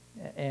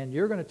 And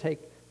you're going to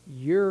take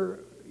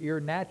your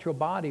natural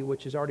body,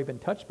 which has already been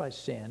touched by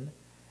sin,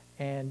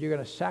 and you're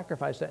going to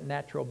sacrifice that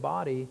natural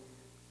body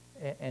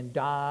and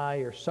die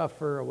or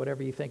suffer or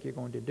whatever you think you're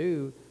going to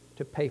do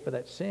to pay for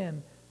that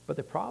sin. But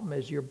the problem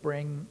is you're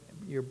bringing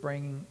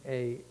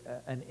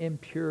an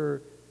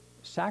impure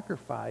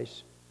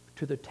sacrifice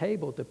to the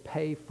table to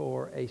pay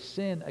for a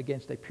sin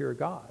against a pure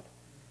God.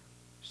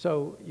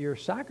 So your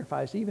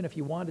sacrifice, even if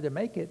you wanted to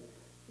make it,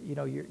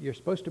 you're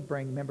supposed to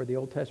bring, remember the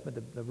Old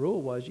Testament, the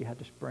rule was you had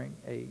to bring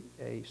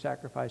a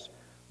sacrifice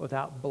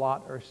without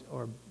blot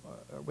or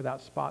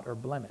without spot or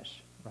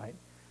blemish, right?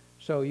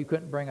 So you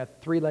couldn't bring a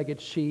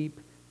three-legged sheep,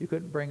 you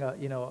couldn't bring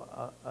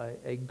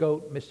a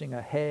goat missing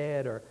a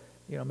head or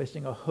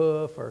missing a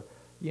hoof or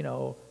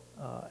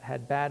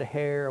had bad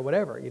hair or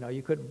whatever.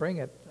 You couldn't bring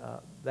it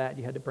that.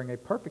 You had to bring a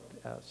perfect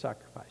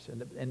sacrifice,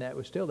 and that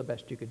was still the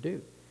best you could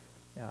do.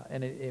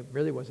 And it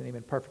really wasn't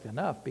even perfect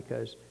enough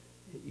because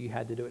you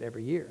had to do it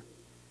every year.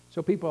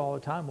 So people all the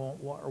time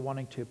are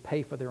wanting to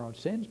pay for their own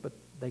sins, but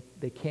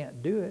they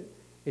can't do it.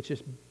 It's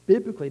just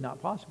biblically not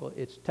possible.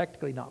 It's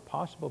technically not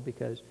possible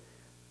because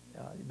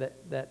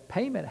that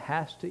payment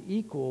has to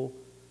equal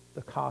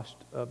the cost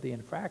of the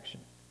infraction.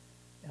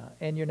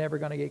 And you're never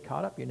going to get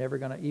caught up. You're never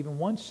going to, even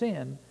one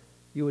sin,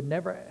 you would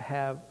never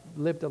have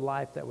lived a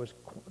life that was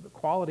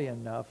quality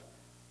enough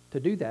to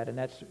do that. And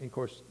that's, of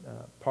course,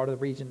 part of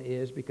the reason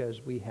is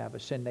because we have a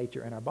sin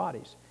nature in our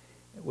bodies,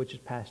 which is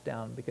passed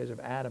down because of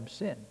Adam's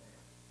sin.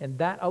 And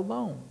that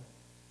alone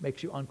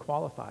makes you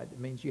unqualified. It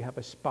means you have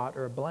a spot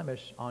or a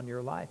blemish on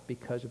your life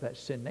because of that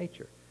sin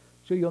nature.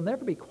 So you'll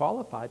never be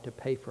qualified to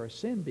pay for a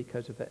sin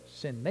because of that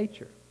sin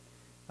nature.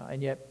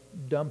 And yet,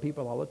 dumb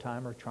people all the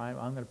time are trying,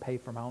 I'm going to pay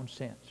for my own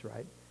sins,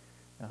 right?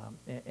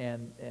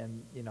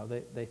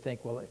 They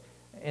think, well,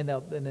 and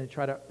they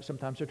try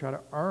to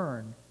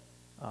earn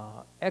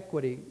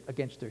equity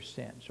against their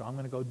sin. So I'm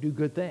going to go do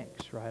good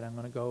things, right? I'm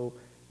going to go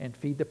and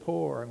feed the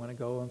poor. I'm going to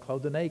go and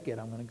clothe the naked.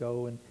 I'm going to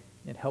go and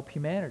help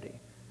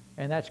humanity.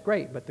 And that's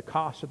great, but the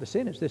cost of the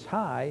sin is this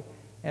high,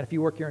 and if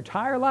you work your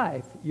entire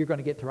life, you're going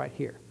to get to right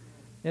here.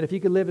 And if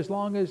you could live as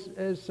long as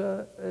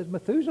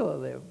Methuselah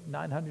lived,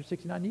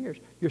 969 years,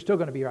 you're still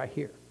going to be right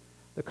here.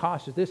 The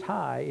cost is this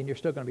high, and you're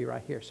still going to be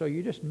right here. So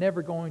you're just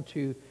never going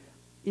to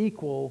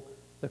equal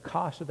the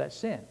cost of that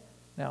sin.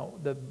 Now,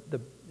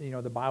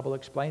 the Bible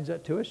explains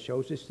that to us,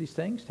 shows us these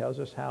things, tells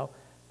us how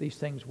these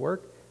things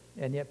work,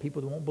 and yet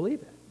people won't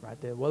believe it, right?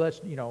 Well,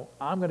 that's,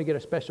 I'm going to get a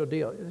special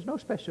deal. There's no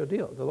special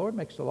deal. The Lord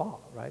makes the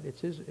law, right?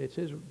 It's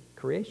His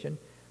creation.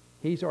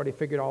 He's already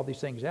figured all these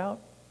things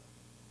out.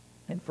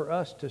 And for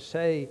us to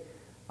say,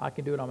 I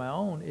can do it on my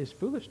own is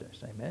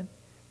foolishness, amen?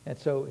 And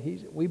so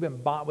we've been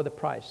bought with a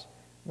price.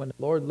 When the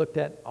Lord looked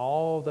at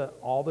all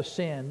the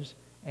sins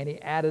and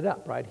He added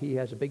up, right? He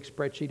has a big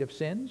spreadsheet of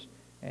sins,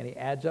 and He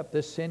adds up,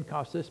 this sin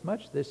costs this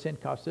much, this sin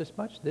costs this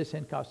much, this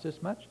sin costs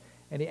this much,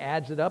 and He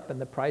adds it up,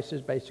 and the price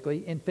is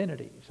basically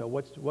infinity. So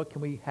what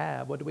can we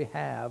have? What do we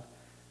have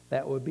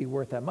that would be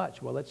worth that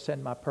much? Well, let's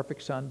send my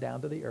perfect Son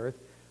down to the earth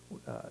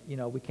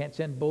We can't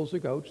send bulls or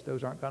goats.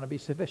 Those aren't going to be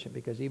sufficient,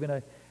 because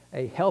even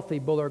a healthy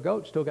bull or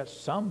goat still got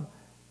some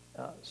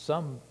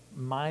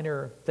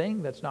minor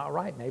thing that's not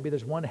right. Maybe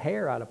there's one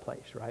hair out of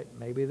place, right?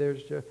 Maybe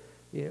there's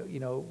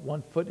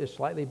one foot is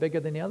slightly bigger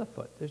than the other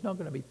foot. There's not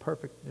going to be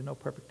perfect. There's no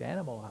perfect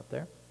animal out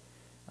there.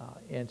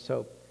 And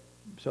so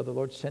the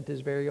Lord sent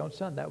His very own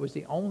Son. That was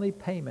the only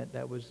payment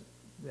that was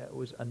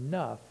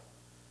enough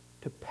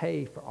to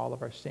pay for all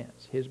of our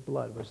sins. His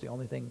blood was the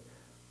only thing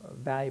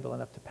valuable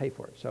enough to pay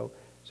for it. So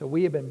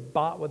we have been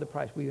bought with a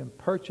price. We've been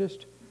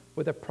purchased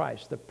with a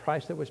price. The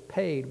price that was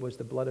paid was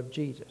the blood of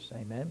Jesus.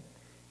 Amen.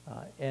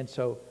 And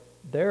so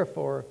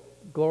therefore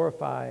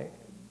glorify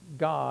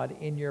God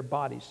in your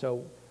body.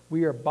 So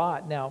we are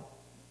bought. Now,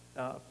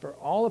 for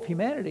all of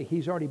humanity,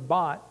 He's already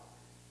bought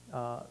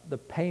the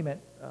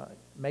payment,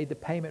 made the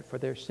payment for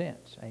their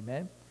sins.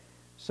 Amen.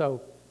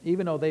 So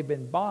even though they've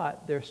been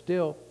bought, they're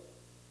still,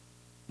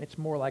 it's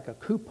more like a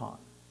coupon,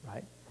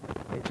 right?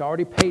 It's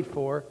already paid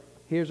for.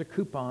 Here's a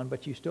coupon,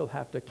 but you still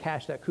have to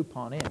cash that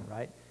coupon in,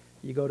 right?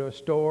 You go to a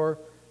store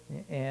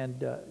and,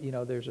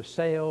 there's a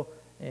sale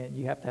and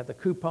you have to have the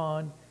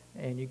coupon,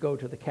 and you go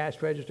to the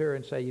cash register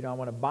and say, I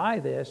want to buy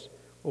this.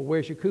 Well,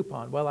 where's your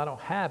coupon? Well, I don't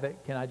have it.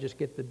 Can I just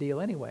get the deal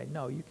anyway?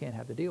 No, you can't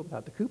have the deal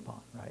without the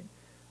coupon, right?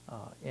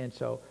 And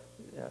so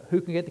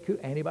who can get the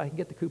coupon? Anybody can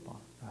get the coupon,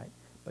 right?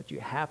 But you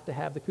have to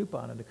have the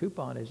coupon, and the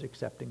coupon is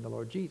accepting the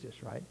Lord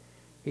Jesus, right?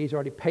 He's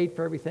already paid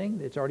for everything.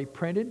 It's already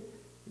printed.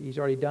 He's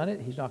already done it.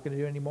 He's not going to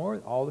do it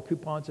anymore. All the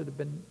coupons that have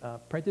been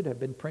printed have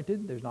been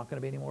printed. There's not going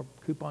to be any more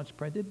coupons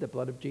printed. The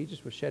blood of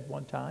Jesus was shed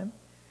one time.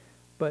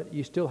 But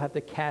you still have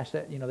to cash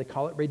that. They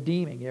call it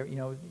redeeming.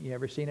 You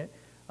ever seen it?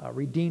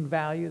 Redeemed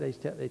value.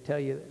 They tell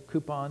you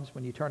coupons,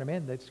 when you turn them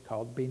in, that's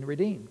called being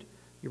redeemed.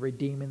 You're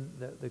redeeming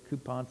the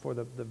coupon for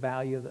the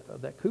value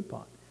of that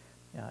coupon.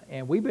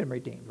 And we've been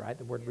redeemed, right?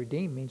 The word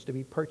redeemed means to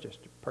be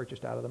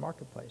purchased out of the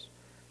marketplace.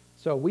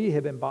 So we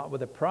have been bought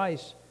with a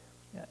price,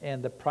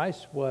 and the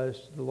price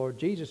was the Lord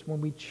Jesus.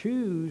 When we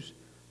choose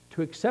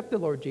to accept the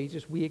Lord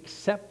Jesus, we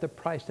accept the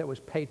price that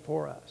was paid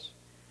for us.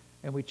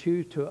 And we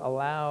choose to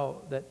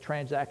allow that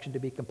transaction to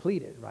be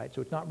completed, right?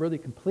 So it's not really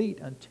complete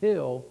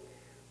until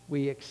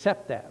we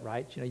accept that,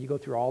 right? You go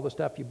through all the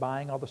stuff, you're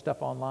buying all the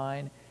stuff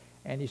online,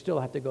 and you still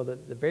have to go to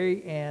the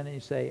very end and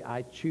you say,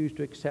 I choose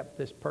to accept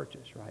this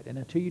purchase, right? And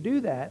until you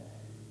do that,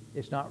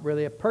 it's not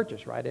really a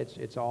purchase, right?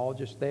 It's all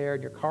just there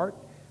in your cart,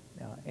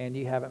 and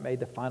you haven't made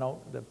the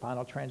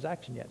final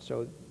transaction yet.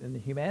 So in the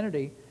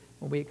humanity,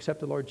 when we accept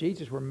the Lord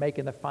Jesus, we're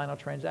making the final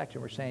transaction.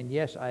 We're saying,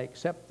 yes, I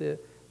accept the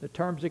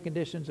terms and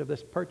conditions of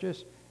this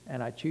purchase,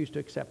 and I choose to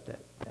accept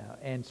it.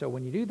 And so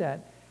when you do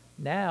that,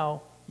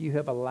 now you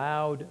have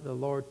allowed the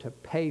Lord to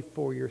pay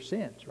for your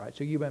sins, right?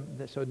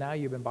 So now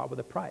you've been bought with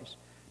a price.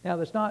 Now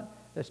that's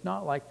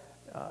not like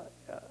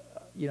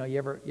you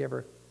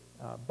ever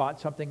bought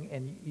something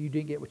and you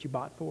didn't get what you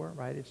bought for,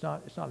 right? It's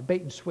not a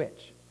bait and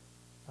switch.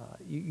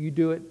 You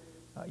do it.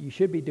 You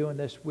should be doing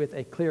this with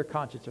a clear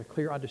conscience, a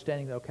clear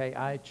understanding that, okay,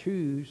 I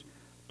choose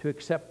to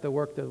accept the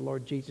work that the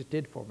Lord Jesus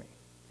did for me.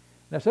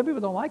 Now, some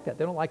people don't like that.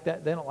 They don't like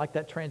that. They don't like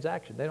that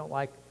transaction. They don't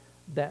like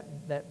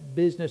that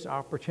business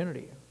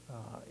opportunity,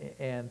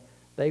 and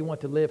they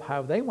want to live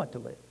how they want to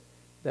live.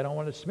 They don't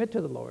want to submit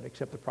to the Lord.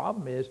 Except the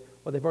problem is,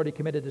 well, they've already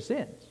committed the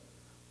sins,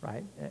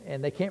 right?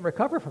 And they can't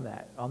recover from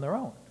that on their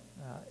own.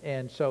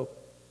 And so,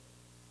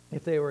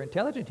 if they were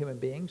intelligent human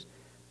beings,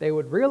 they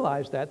would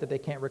realize that they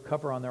can't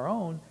recover on their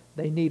own.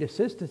 They need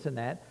assistance in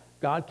that.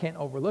 God can't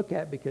overlook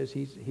that because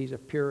He's a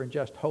pure and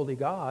just, holy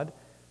God.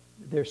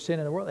 There's sin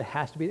in the world.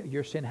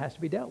 Your sin has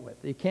to be dealt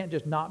with. It can't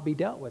just not be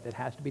dealt with. It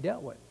has to be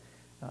dealt with.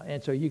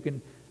 And so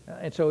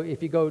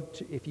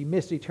if you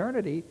miss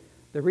eternity,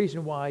 the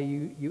reason why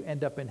you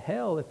end up in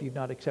hell if you've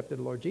not accepted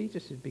the Lord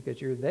Jesus is because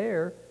you're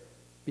there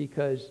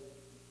because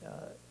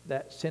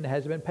that sin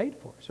hasn't been paid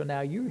for. So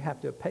now you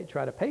have to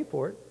try to pay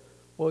for it.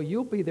 Well,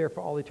 you'll be there for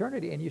all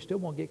eternity and you still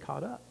won't get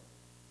caught up.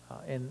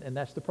 And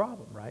that's the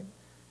problem, right?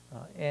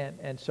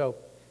 And so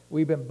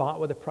we've been bought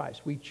with a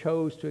price. We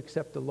chose to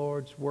accept the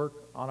Lord's work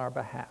on our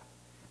behalf.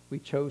 We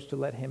chose to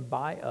let Him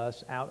buy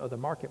us out of the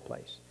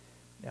marketplace.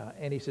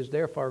 And He says,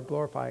 therefore,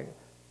 glorify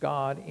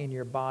God in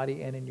your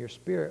body and in your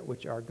spirit,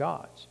 which are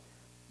God's.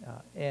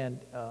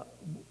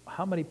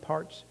 How many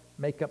parts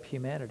make up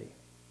humanity?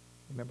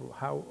 Remember,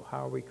 how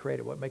are we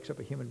created? What makes up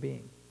a human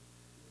being?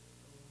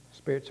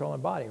 Spirit, soul,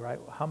 and body, right?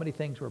 How many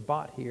things were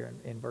bought here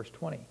in verse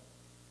 20?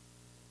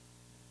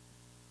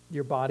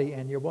 Your body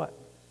and your what?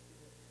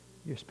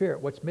 Your spirit.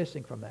 What's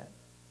missing from that?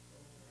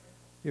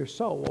 Your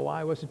soul. Well,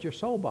 why wasn't your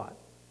soul bought?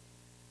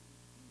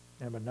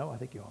 Anyone know? I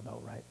think you all know,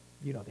 right?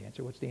 You know the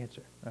answer. What's the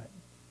answer?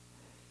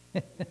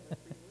 Right?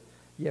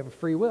 You have a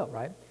free will,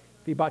 right?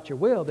 If He bought your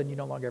will, then you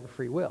no longer have a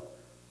free will,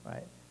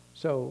 right?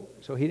 So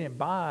He didn't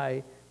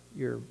buy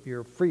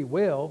your free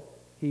will.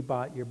 He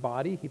bought your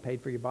body. He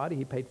paid for your body.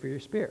 He paid for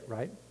your spirit,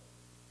 right?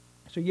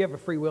 So you have a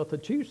free will to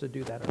choose to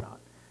do that or not.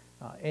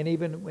 And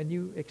even when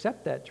you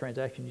accept that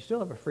transaction, you still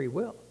have a free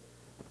will.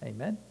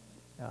 Amen.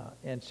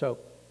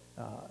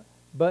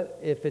 But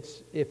if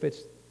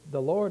it's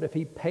the Lord, if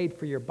He paid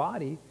for your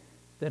body,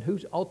 then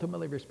who's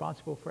ultimately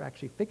responsible for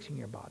actually fixing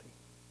your body?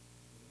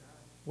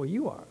 Well,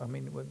 you are. I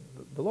mean,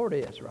 the Lord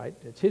is, right?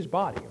 It's his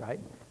body, right?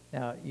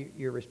 Now,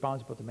 you're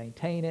responsible to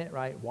maintain it,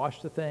 right?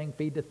 Wash the thing,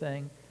 feed the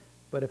thing.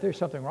 But if there's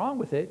something wrong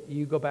with it,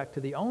 you go back to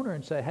the owner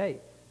and say, hey,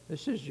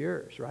 this is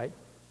yours, right?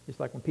 It's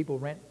like when people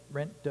rent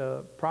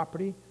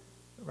property,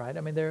 right?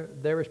 I mean,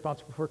 they're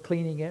responsible for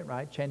cleaning it,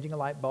 right? Changing a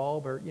light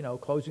bulb or,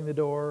 closing the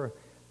door,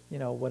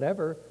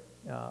 whatever.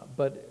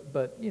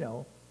 But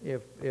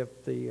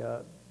if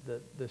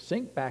the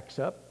sink backs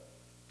up,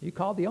 you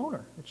call the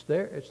owner. It's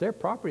their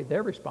property.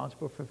 They're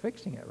responsible for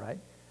fixing it, right?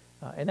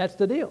 And that's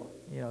the deal.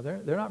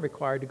 They're not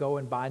required to go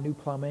and buy new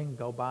plumbing,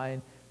 go buy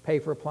and pay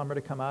for a plumber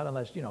to come out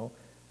unless,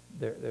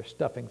 they're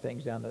stuffing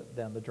things down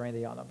the drain.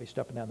 They ought not be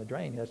stuffing down the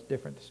drain. That's a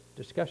different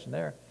discussion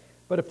there.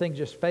 But if things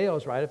just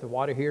fails, right, if the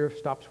water heater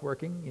stops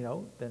working,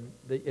 then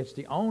it's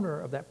the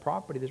owner of that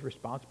property that's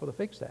responsible to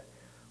fix that.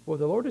 Well,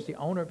 the Lord is the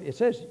owner of, it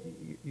says,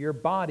 your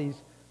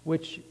bodies,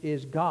 which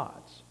is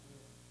God's.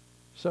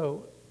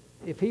 So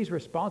if he's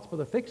responsible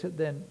to fix it,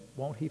 then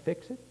won't he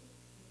fix it?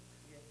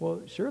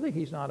 Well, surely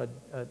he's not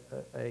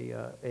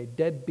a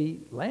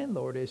deadbeat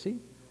landlord, is he?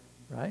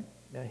 Right?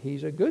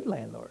 He's a good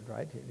landlord,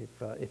 right?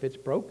 If it's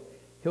broke,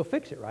 he'll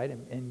fix it, right?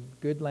 And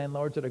good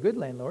landlords that are good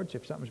landlords,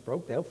 if something's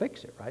broke, they'll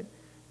fix it, right?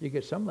 You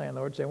get some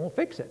landlords, they won't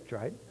fix it,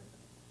 right?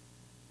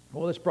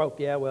 Well, it's broke.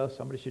 Yeah, well,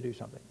 somebody should do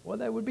something. Well,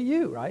 that would be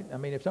you, right? I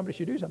mean, if somebody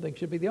should do something, it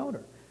should be the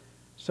owner.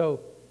 So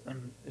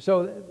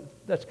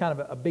that's kind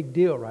of a big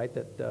deal, right?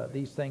 That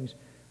these things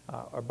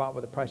are bought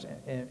with a price.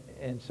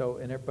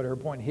 But her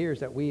point here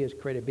is that we as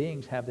created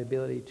beings have the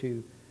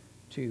ability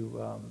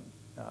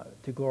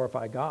to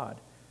glorify God.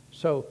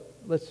 So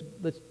let's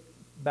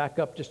back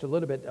up just a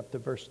little bit up to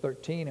verse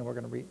 13, and we're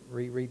going to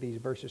reread these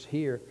verses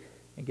here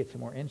and get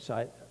some more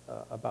insight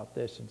about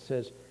this. And it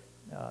says,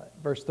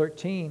 verse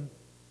 13,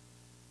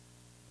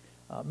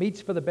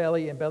 meats for the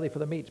belly and belly for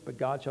the meats, but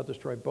God shall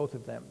destroy both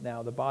of them.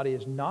 Now the body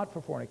is not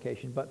for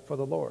fornication, but for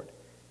the Lord,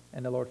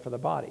 and the Lord for the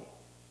body.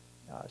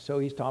 So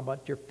he's talking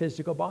about your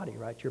physical body,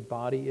 right? Your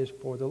body is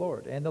for the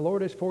Lord, and the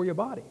Lord is for your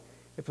body.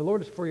 If the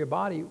Lord is for your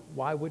body,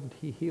 why wouldn't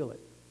he heal it?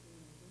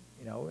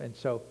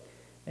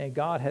 And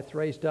God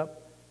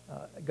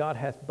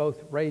hath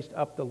both raised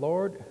up the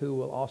Lord, who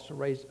will also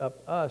raise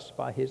up us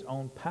by his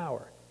own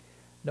power.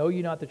 Know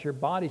ye not that your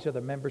bodies are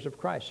the members of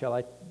Christ? Shall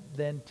I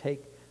then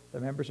take the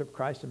members of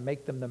Christ and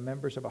make them the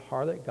members of a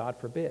harlot? God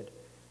forbid.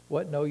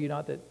 What, know ye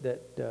not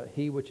that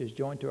he which is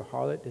joined to a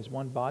harlot is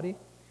one body?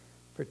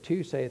 For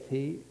two, saith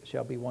he,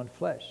 shall be one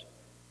flesh.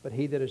 But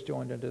he that is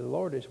joined unto the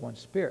Lord is one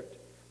spirit.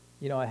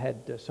 I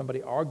had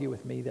somebody argue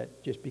with me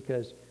that just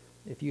because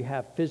if you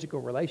have physical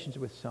relations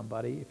with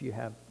somebody, if you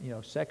have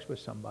sex with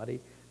somebody,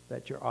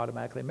 that you're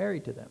automatically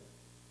married to them.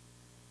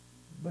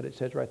 But it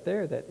says right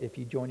there that if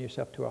you join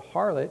yourself to a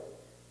harlot,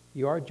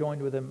 you are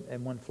joined with them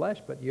in one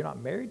flesh, but you're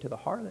not married to the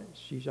harlot.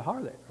 She's a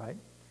harlot, right?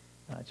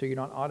 So you're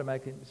not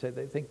automatically. So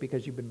they think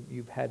because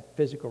you've had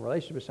physical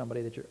relations with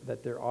somebody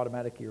that they're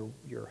automatically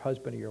your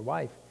husband or your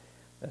wife.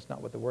 That's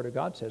not what the Word of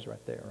God says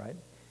right there, right?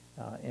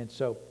 And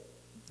so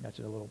that's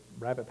a little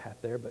rabbit path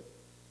there, but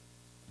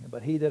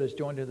he that is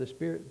joined to the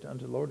Spirit,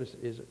 unto the Lord,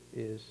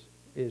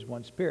 is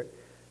one spirit.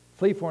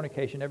 Flee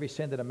fornication. Every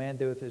sin that a man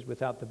doeth is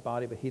without the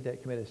body, but he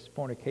that committeth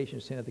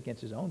fornication sinneth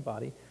against his own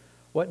body.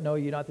 What, know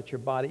ye not that your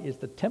body is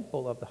the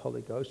temple of the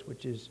Holy Ghost,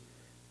 which is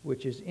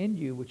in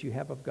you, which you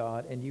have of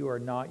God, and you are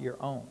not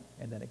your own?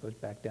 And then it goes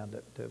back down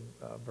to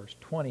verse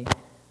 20.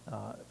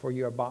 For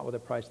you are bought with a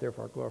price,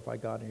 therefore glorify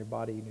God in your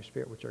body and your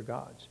spirit, which are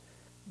God's.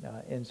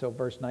 And so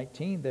verse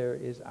 19 there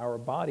is our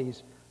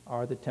bodies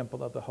are the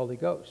temple of the Holy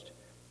Ghost.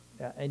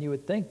 And you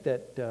would think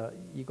that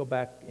you go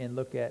back and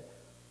look at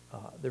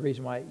the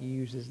reason why he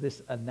uses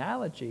this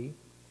analogy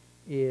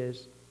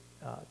is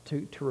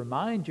to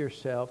remind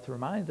yourself, to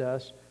remind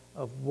us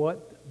of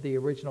what the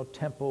original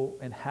temple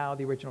and how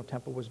the original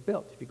temple was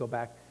built. If you go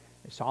back,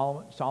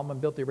 Solomon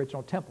built the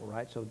original temple,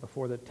 right? So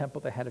before the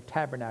temple, they had a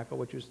tabernacle,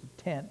 which was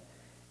the tent,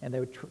 and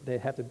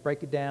they'd have to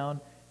break it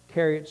down,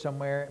 carry it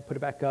somewhere, and put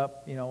it back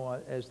up,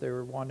 as they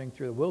were wandering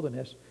through the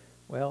wilderness.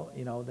 Well,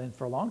 then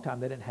for a long time,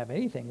 they didn't have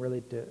anything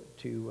really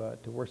to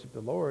worship the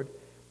Lord.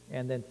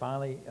 And then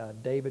finally,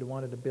 David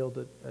wanted to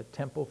build a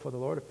temple for the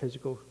Lord, a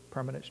physical,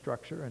 permanent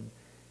structure, and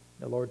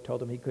the Lord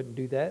told him he couldn't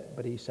do that,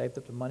 but he saved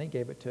up the money,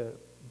 gave it to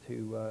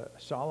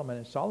Solomon,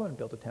 and Solomon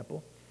built a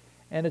temple.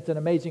 And it's an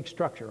amazing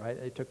structure, right?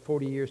 It took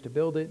 40 years to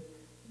build it,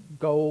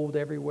 gold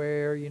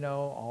everywhere,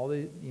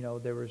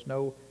 there was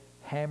no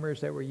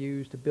hammers that were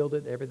used to build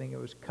it. Everything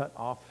was cut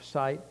off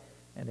site,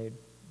 and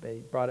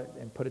they brought it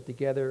and put it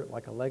together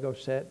like a Lego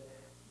set.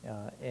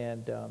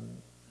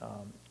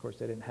 Of course,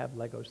 they didn't have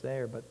Legos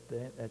there, but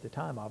at the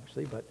time,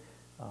 obviously.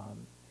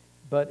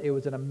 But it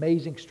was an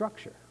amazing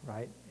structure,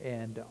 right?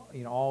 And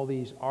all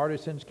these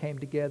artisans came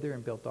together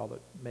and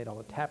made all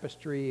the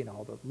tapestry and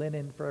all the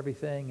linen for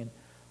everything, and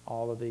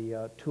all of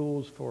the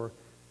tools for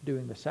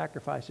doing the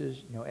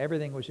sacrifices.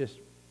 Everything was just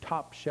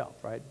top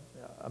shelf, right?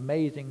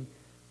 Amazing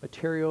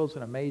materials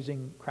and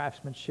amazing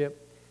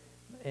craftsmanship.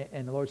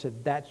 And the Lord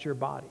said, "That's your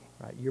body,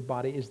 right? Your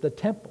body is the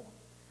temple."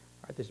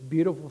 Right? This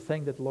beautiful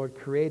thing that the Lord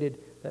created,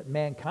 that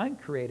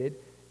mankind created,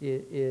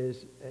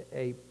 is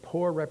a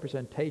poor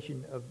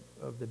representation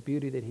of the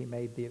beauty that he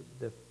made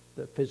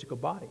the physical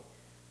body.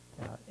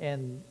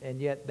 And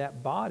yet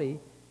that body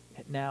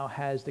now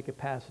has the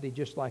capacity,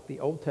 just like the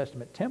Old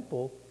Testament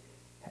temple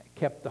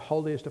kept the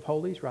holiest of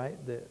holies, right?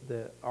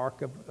 The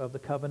Ark of the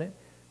Covenant,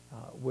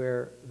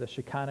 where the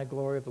Shekinah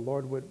glory of the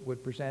Lord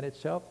would present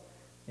itself,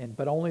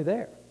 but only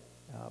there.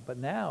 But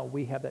now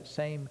we have that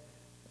same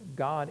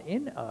God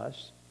in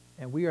us,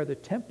 and we are the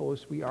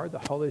temples. We are the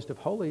holiest of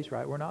holies,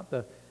 right? We're not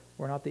the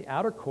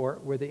outer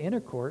court. We're the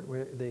inner court.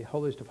 We're the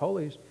holiest of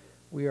holies.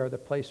 We are the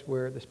place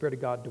where the Spirit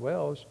of God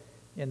dwells,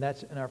 and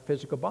that's in our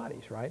physical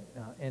bodies, right?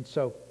 And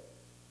so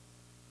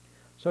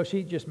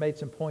she just made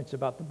some points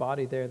about the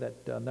body there.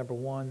 That number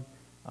one,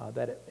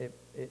 that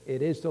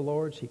it is the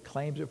Lord's. He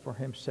claims it for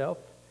himself,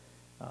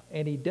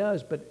 and he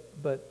does. But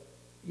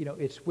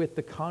it's with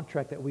the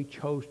contract that we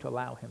chose to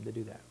allow him to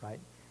do that, right?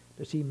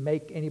 Does he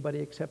make anybody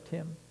accept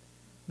him?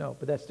 No,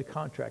 but that's the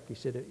contract. He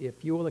said,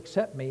 if you will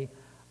accept me,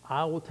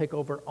 I will take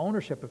over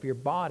ownership of your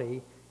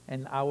body,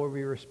 and I will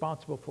be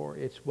responsible for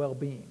its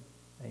well-being.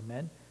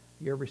 Amen?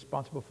 You're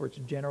responsible for its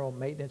general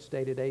maintenance,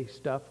 day-to-day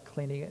stuff,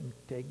 cleaning it and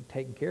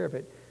taking care of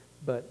it.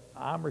 But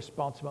I'm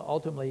responsible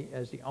ultimately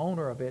as the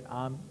owner of it.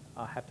 I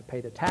have to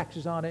pay the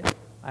taxes on it.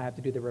 I have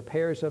to do the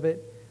repairs of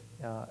it.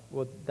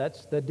 Well,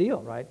 that's the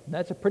deal, right? And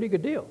that's a pretty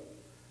good deal,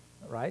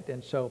 right?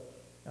 And so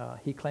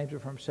he claims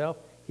it for himself.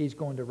 He's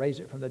going to raise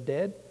it from the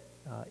dead.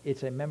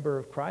 It's a member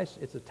of Christ.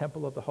 It's a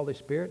temple of the Holy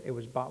Spirit. It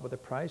was bought with a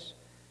price.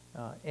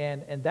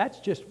 And that's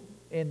just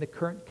in the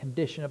current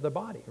condition of the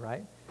body,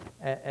 right?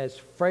 As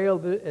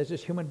frail as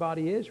this human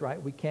body is,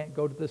 right? We can't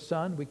go to the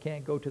sun. We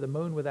can't go to the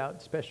moon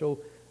without special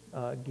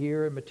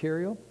gear and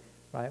material,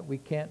 right? We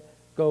can't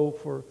go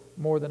for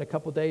more than a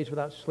couple days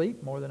without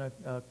sleep, more than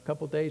a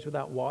couple days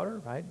without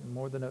water, right?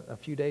 More than a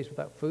few days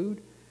without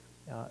food.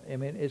 I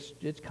mean,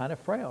 it's kind of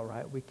frail,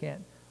 right? We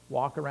can't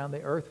walk around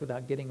the earth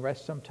without getting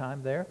rest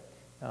sometime there.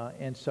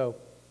 And so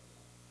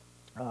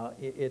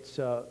it's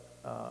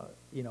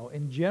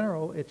in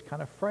general, it's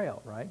kind of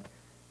frail, right?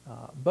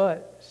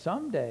 But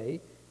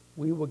someday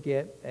we will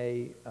get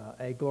a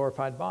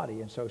glorified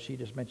body. And so she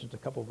just mentions a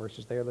couple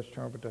verses there. Let's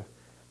turn over to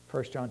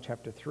 1 John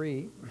chapter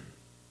 3.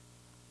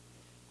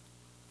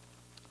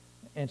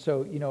 And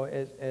so,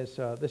 as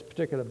this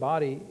particular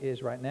body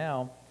is right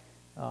now,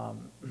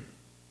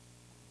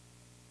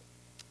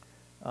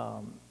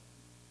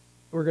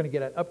 we're going to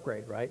get an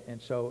upgrade, right?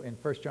 And so in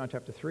 1 John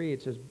chapter 3,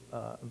 it says,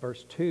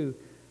 verse 2,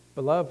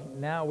 Beloved,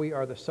 now we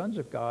are the sons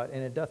of God,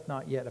 and it doth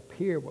not yet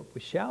appear what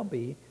we shall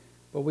be,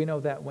 but we know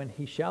that when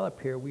he shall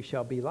appear, we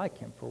shall be like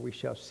him, for we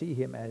shall see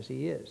him as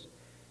he is.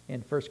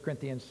 In 1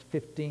 Corinthians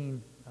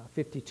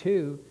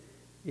 15:52,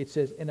 it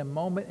says, In a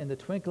moment, in the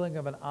twinkling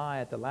of an eye,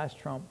 at the last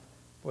trump,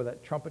 for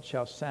that trumpet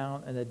shall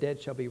sound, and the dead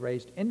shall be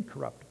raised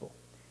incorruptible,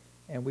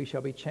 and we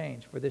shall be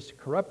changed. For this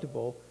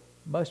corruptible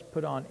must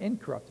put on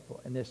incorruptible,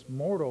 and this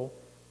mortal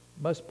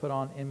must put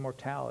on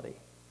immortality.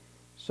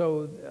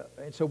 So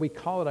we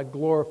call it a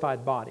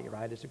glorified body,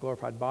 right? It's a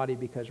glorified body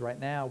because right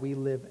now we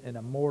live in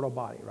a mortal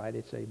body, right?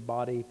 It's a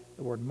body,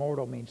 the word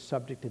mortal means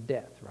subject to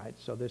death, right?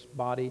 So this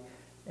body,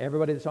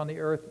 everybody that's on the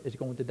earth is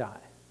going to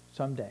die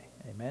someday,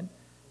 amen?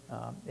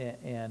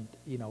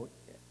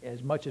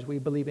 As much as we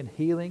believe in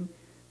healing,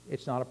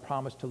 it's not a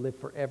promise to live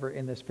forever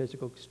in this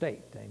physical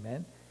state,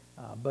 amen?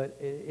 But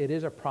it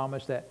is a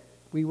promise that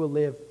we will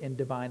live in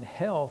divine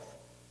health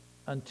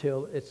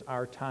until it's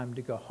our time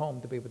to go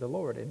home to be with the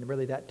Lord. And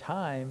really that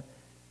time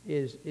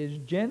is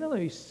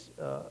generally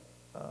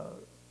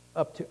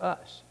up to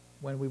us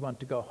when we want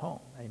to go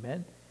home.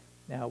 Amen?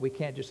 Now, we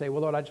can't just say,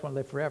 well, Lord, I just want to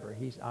live forever.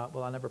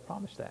 Well, I never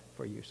promised that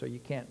for you, so you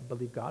can't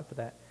believe God for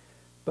that.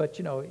 But,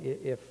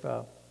 if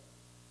I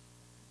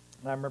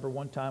remember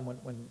one time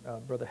when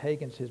Brother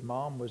Hagen's, his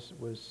mom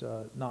was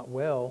not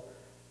well,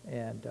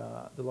 and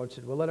the Lord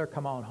said, well, let her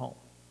come on home,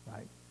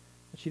 right?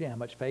 She didn't have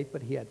much faith,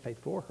 but he had faith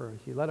for her.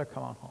 He let her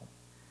come on home.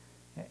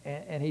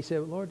 And he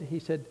said, Lord, he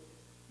said,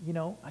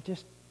 I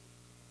just,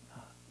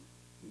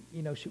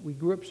 we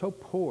grew up so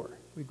poor.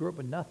 We grew up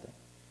with nothing.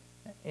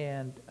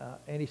 And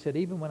he said,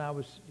 even when I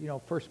was,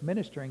 first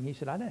ministering, he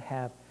said, I didn't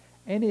have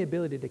any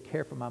ability to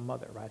care for my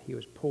mother, right? He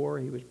was poor.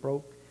 He was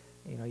broke.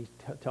 He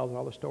tells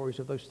all the stories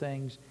of those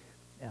things.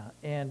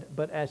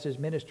 But as his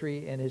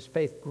ministry and his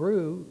faith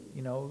grew,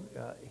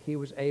 he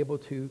was able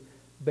to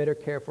better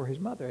care for his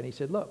mother. And he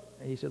said, Lord,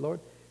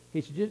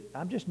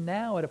 I'm just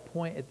now at a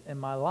point in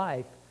my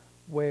life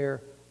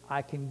where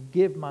I can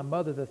give my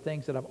mother the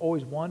things that I've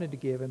always wanted to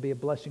give and be a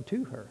blessing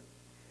to her.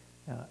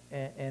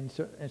 And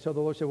so the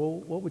Lord said, well,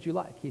 what would you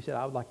like? He said,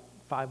 I would like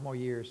 5 more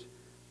years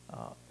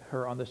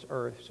her on this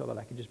earth so that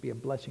I can just be a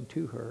blessing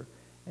to her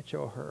and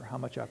show her how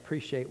much I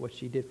appreciate what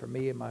she did for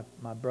me and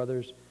my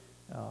brothers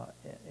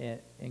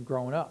in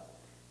growing up.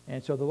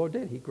 And so the Lord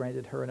did. He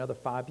granted her another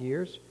 5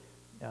 years.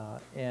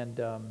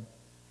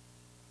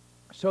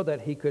 So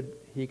that he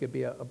could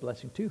be a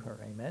blessing to her,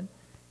 amen.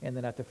 And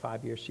then after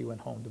 5 years, she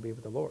went home to be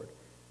with the Lord.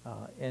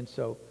 And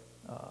so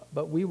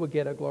but we will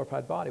get a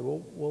glorified body. Well,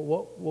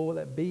 what will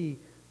that be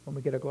when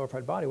we get a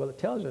glorified body? Well, it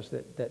tells us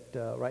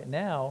that right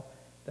now,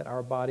 that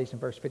our bodies, in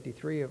verse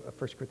 53 of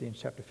 1 Corinthians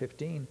chapter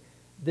 15,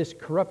 this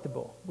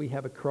corruptible, we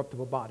have a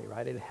corruptible body,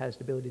 right? It has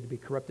the ability to be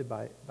corrupted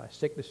by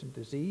sickness and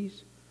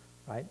disease,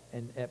 right?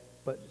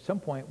 But at some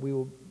point, we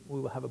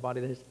will have a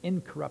body that is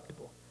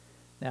incorruptible.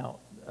 Now,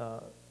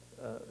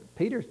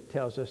 Peter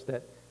tells us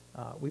that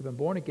we've been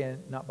born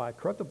again not by a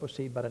corruptible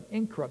seed, but an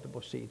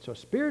incorruptible seed. So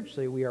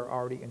spiritually, we are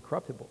already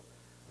incorruptible.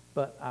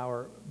 But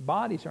our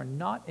bodies are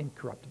not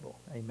incorruptible,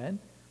 amen,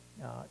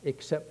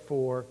 except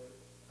for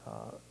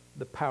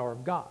the power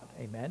of God,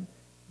 amen.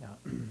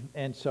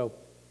 And so,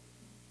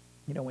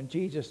 when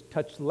Jesus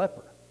touched the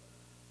leper,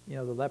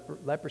 the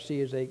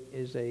leprosy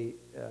is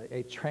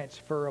a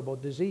transferable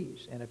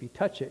disease, and if you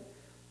touch it,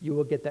 you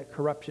will get that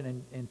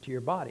corruption into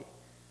your body,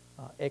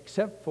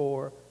 except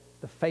for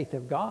the faith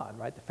of God,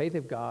 right? The faith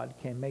of God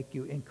can make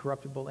you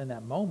incorruptible in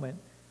that moment,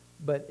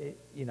 but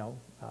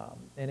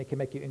and it can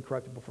make you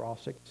incorruptible for all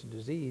sickness and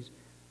disease,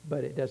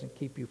 but it doesn't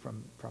keep you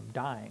from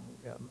dying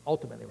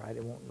ultimately, right?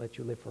 It won't let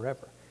you live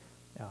forever.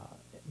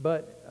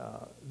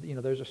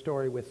 There's a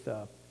story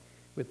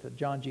with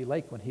John G.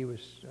 Lake when he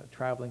was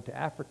traveling to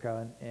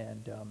Africa,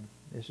 and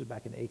this was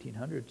back in the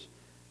 1800s.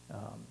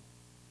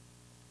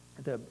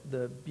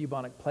 The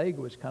bubonic plague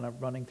was kind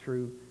of running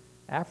through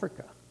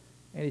Africa,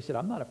 and he said,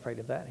 "I'm not afraid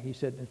of that." He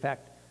said, "In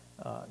fact,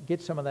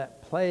 get some of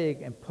that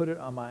plague and put it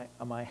on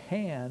my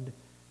hand,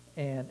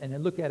 and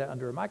then look at it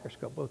under a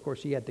microscope." Well, of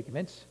course, he had to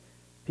convince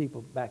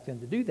people back then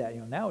to do that.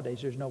 Nowadays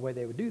there's no way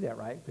they would do that,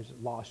 right? Because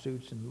of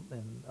lawsuits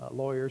and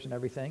lawyers and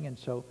everything, and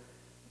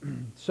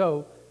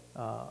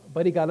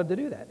but he got him to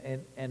do that.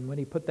 And when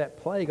he put that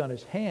plague on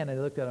his hand and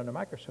he looked at it under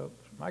a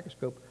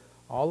microscope,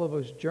 all of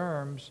those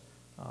germs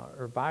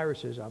or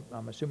viruses,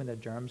 I'm assuming they're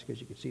germs because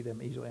you could see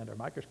them easily under a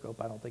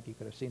microscope. I don't think you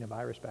could have seen a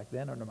virus back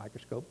then under a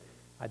microscope.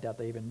 I doubt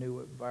they even knew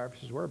what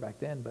viruses were back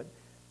then,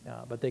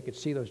 but they could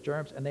see those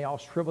germs, and they all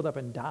shriveled up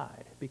and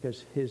died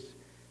because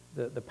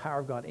the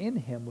power of God in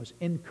him was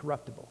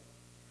incorruptible.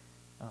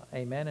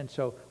 Amen. And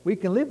so we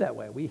can live that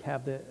way. We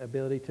have the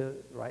ability to,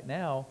 right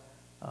now,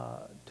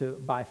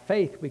 by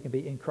faith, we can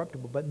be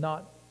incorruptible, but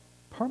not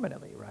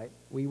permanently, right?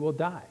 We will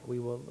die. We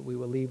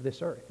will leave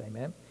this earth.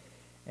 Amen.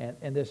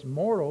 And this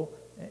mortal,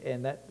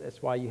 and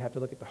that's why you have to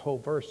look at the whole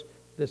verse,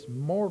 this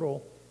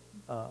mortal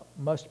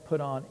must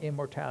put on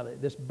immortality.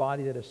 This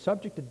body that is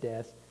subject to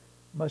death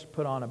must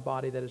put on a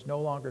body that is no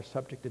longer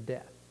subject to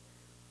death.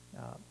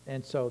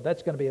 And so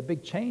that's going to be a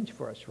big change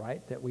for us,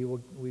 right? That we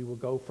will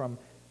go from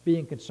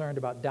being concerned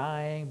about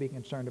dying, being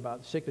concerned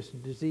about sickness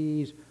and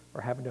disease, or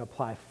having to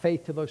apply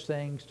faith to those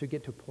things, to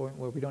get to a point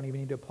where we don't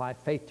even need to apply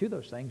faith to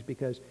those things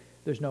because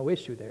there's no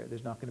issue there.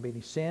 There's not going to be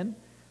any sin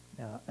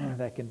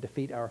that can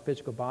defeat our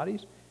physical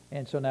bodies.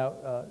 And so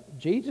now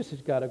Jesus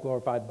has got a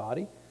glorified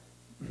body,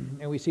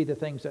 and we see the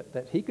things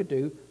that he could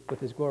do with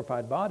his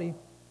glorified body.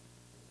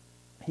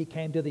 He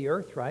came to the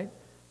earth, right?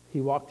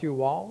 He walked through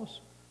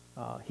walls.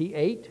 He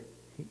ate.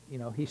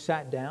 He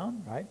sat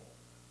down, right?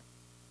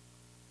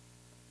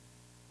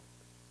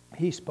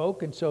 He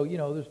spoke, and so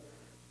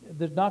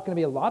there's not going to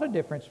be a lot of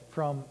difference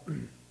from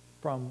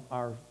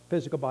our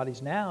physical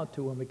bodies now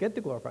to when we get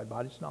the glorified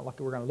body. It's not like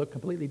we're going to look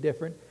completely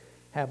different,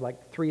 have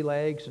like 3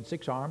 legs and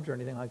 6 arms or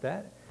anything like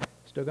that.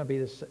 It's still going to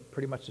be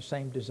pretty much the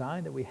same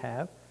design that we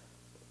have.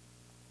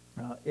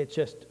 It's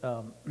just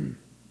going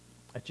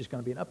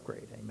to be an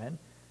upgrade, amen.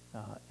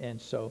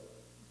 And so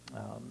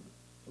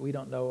we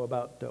don't know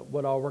about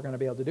what all we're going to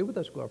be able to do with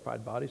those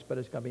glorified bodies, but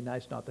it's going to be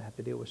nice not to have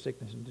to deal with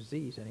sickness and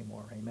disease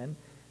anymore, amen,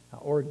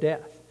 or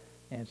death.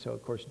 And so,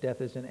 of course, death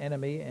is an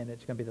enemy, and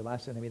it's going to be the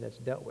last enemy that's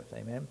dealt with,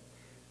 amen.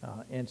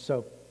 And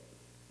so,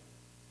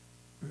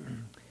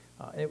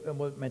 and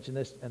we'll mention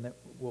this, and then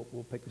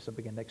we'll pick this up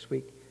again next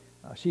week.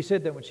 She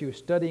said that when she was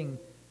studying,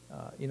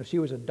 she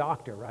was a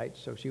doctor, right?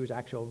 So she was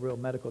actual real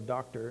medical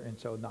doctor, and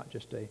so not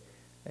just a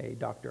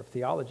doctor of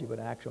theology, but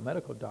an actual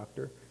medical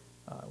doctor.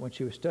 When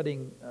she was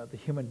studying the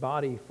human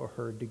body for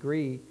her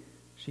degree,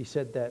 she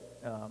said that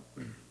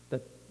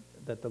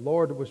the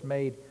Lord was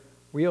made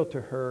real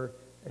to her,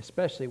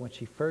 especially when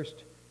she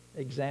first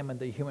examined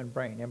the human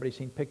brain. Everybody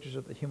seen pictures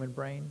of the human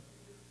brain?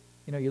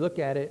 You look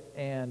at it,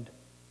 and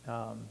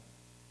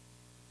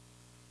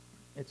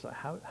it's like,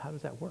 how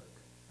does that work,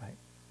 right?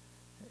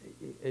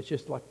 It's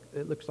just like,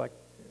 it looks like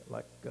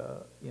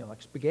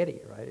spaghetti,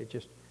 right? It's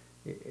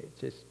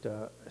just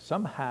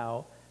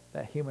somehow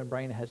that human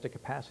brain has the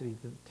capacity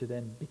to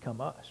then become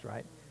us,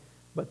 right?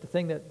 But the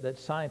thing that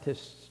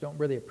scientists don't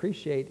really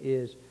appreciate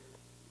is,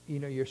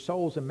 your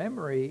soul's a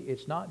memory.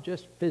 It's not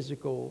just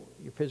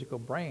your physical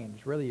brain.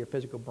 It's really your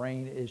physical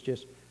brain is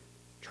just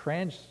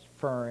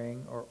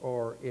transferring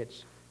or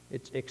it's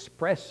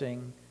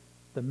expressing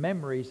the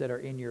memories that are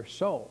in your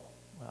soul.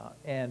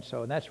 And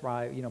that's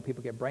why,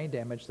 people get brain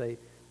damage. They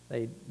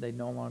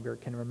no longer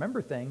can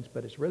remember things,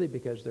 but it's really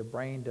because their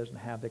brain doesn't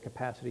have the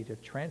capacity to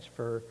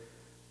transfer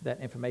that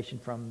information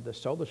from the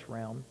soulless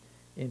realm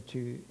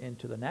into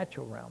the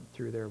natural realm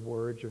through their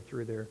words or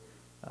through their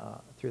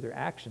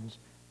actions.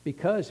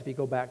 Because if you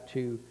go back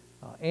to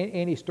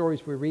Any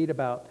stories we read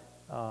about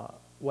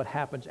what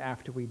happens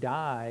after we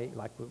die,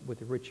 like with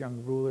the rich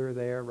young ruler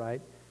there,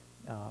 right?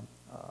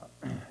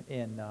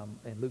 In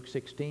Luke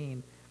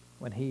 16,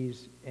 when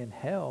he's in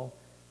hell,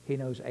 he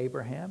knows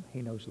Abraham,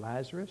 he knows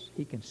Lazarus,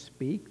 he can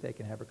speak, they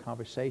can have a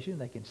conversation,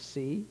 they can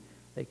see,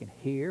 they can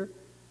hear.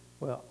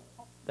 Well,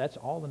 that's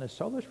all in the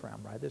soulless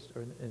realm, right?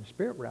 Or in the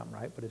spirit realm,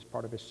 right? But it's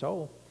part of his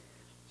soul.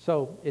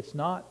 So it's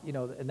not,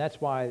 and that's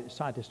why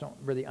scientists don't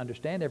really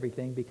understand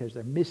everything, because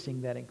they're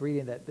missing that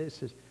ingredient,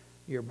 that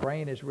your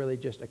brain is really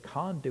just a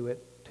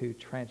conduit to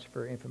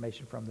transfer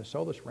information from the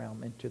soulless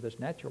realm into this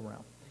natural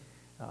realm.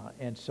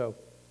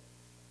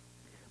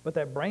 But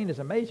that brain is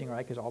amazing,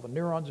 right? Because all the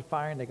neurons are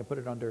firing. They can put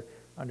it under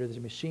these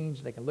machines.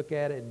 And they can look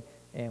at it,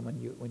 and when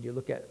you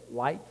look at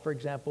light, for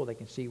example, they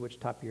can see which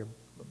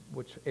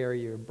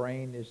area your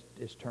brain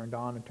is turned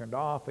on and turned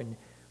off. And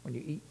when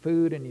you eat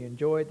food and you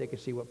enjoy it, they can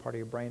see what part of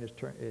your brain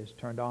is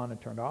turned on and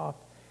turned off.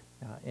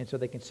 And so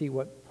they can see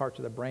what parts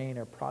of the brain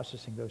are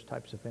processing those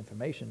types of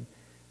information.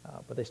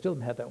 But they still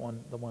have that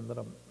one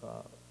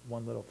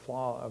little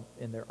flaw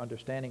in their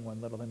understanding,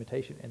 one little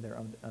limitation in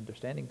their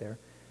understanding there.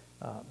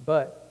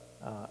 But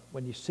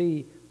when you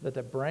see that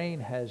the brain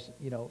has,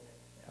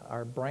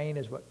 our brain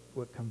is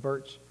what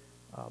converts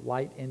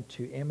light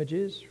into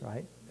images,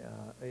 right?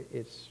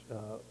 It's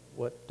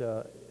what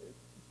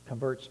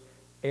converts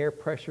air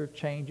pressure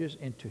changes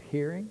into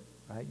hearing,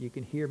 right? You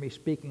can hear me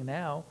speaking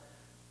now,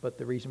 but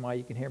the reason why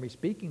you can hear me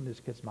speaking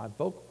is because my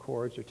vocal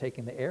cords are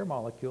taking the air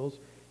molecules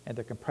and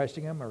they're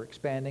compressing them or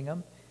expanding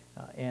them,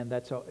 and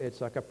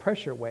it's like a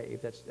pressure wave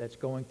that's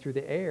going through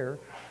the air,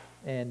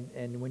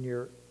 and when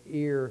your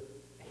ear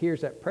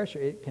hears that pressure,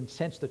 it can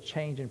sense the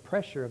change in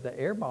pressure of the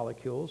air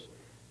molecules,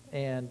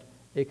 and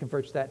it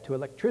converts that to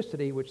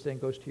electricity, which then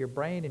goes to your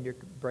brain, and your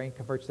brain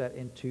converts that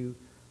into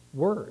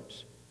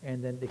words,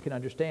 and then it can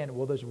understand,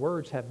 well, those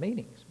words have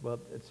meanings. Well,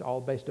 it's all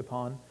based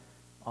upon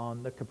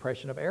the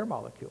compression of air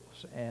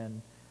molecules,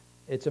 and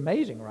it's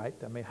amazing, right?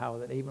 I mean, how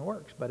that even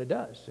works, but it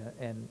does,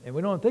 and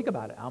we don't think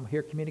about it. I'm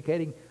here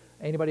communicating.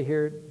 Anybody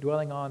here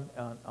dwelling on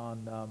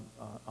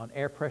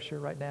air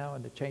pressure right now,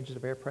 and the changes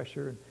of air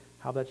pressure and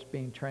how that's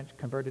being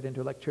converted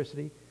into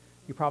electricity?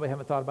 You probably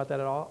haven't thought about that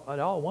at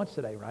all once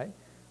today, right?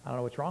 I don't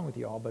know what's wrong with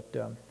you all, but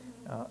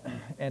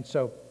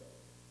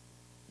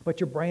but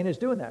your brain is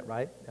doing that,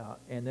 right?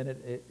 And then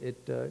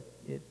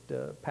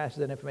it passes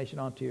that information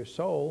on to your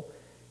soul,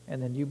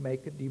 and then you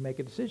make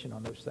a decision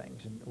on those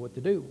things and what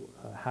to do,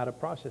 how to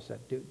process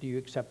that. Do you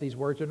accept these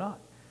words or not?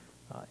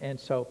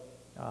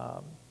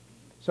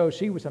 So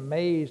she was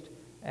amazed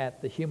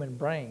at the human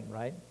brain,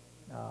 right?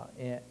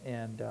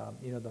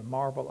 The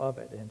marvel of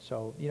it. And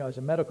so, as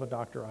a medical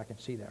doctor, I can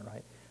see that,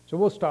 right? So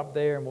we'll stop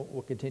there, and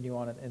we'll continue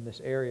on in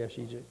this area.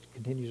 She just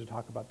continues to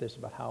talk about this,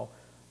 about how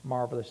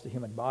marvelous the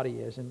human body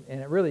is, and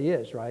it really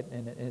is, right?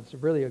 And it's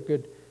really a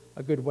good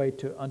way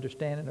to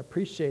understand and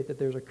appreciate that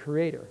there's a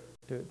creator,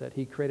 that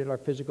he created our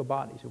physical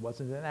bodies. It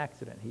wasn't an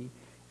accident.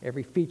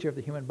 Every feature of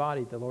the human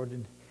body, the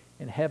Lord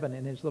in heaven,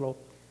 in his little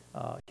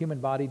human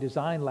body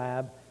design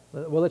lab,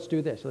 well, let's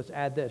do this, let's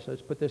add this,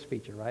 let's put this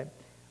feature, right?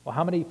 Well,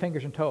 how many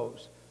fingers and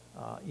toes?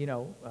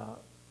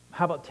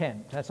 How about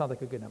 10? That sounds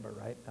like a good number,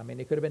 right? I mean,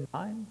 it could have been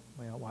 9.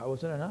 Why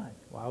wasn't it 9?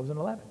 Why wasn't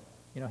it 11?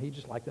 He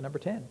just liked the number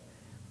 10.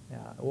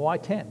 Why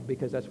 10?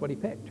 Because that's what he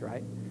picked,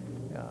 right?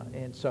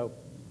 And so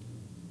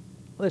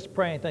let's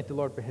pray and thank the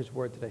Lord for his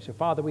word today. So,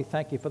 Father, we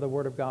thank you for the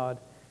word of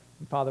God.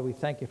 And Father, we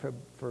thank you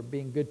for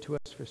being good to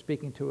us, for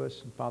speaking to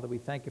us. And Father, we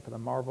thank you for the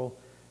marvel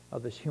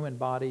of this human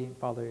body.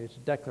 Father, it's a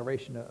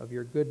declaration of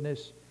your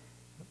goodness.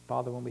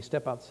 Father, when we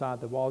step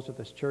outside the walls of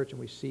this church and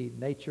we see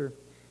nature,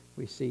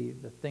 we see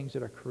the things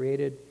that are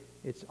created,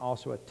 it's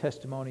also a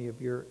testimony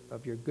of your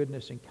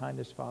goodness and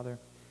kindness, Father.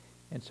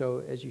 And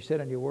so, as you said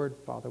in your word,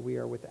 Father, we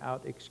are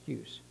without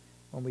excuse.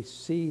 When we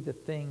see the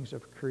things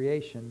of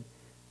creation,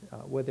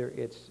 whether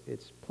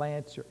it's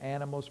plants or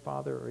animals,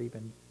 Father, or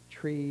even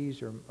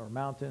trees or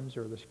mountains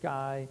or the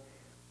sky,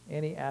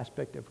 any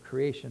aspect of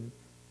creation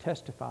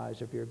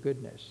testifies of your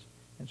goodness.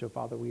 And so,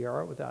 Father, we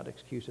are without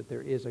excuse that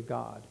there is a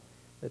God,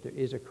 that there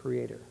is a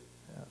creator.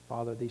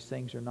 Father, these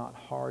things are not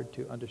hard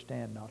to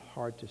understand, not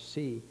hard to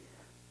see,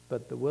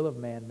 but the will of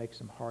man makes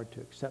them hard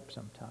to accept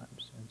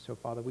sometimes. And so,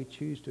 Father, we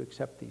choose to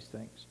accept these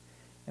things.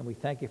 And we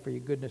thank you for your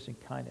goodness and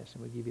kindness,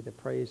 and we give you the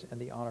praise and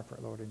the honor for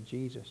it, Lord, in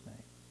Jesus'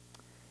 name.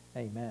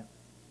 Amen.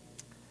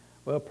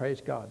 Well,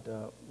 praise God.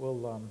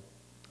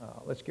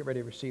 Let's get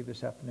ready to receive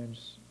this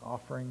afternoon's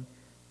offering.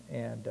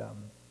 And,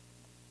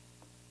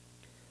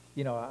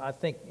 I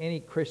think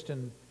any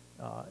Christian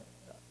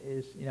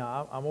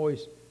I'm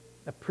always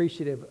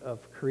appreciative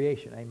of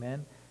creation.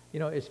 Amen.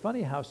 It's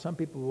funny how some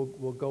people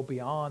will go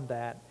beyond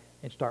that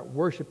and start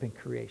worshiping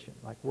creation,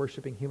 like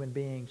worshiping human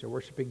beings or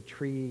worshiping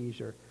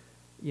trees, or,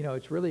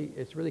 it's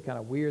really kind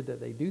of weird that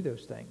they do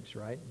those things,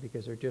 right?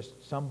 Because they're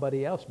just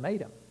somebody else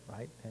made them,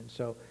 right? And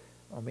so,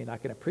 I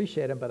can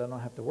appreciate them, but I don't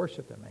have to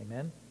worship them.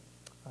 Amen.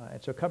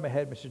 And so come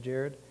ahead, Mr.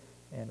 Jared,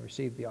 and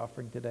receive the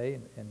offering today.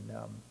 And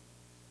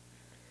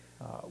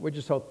we're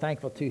just so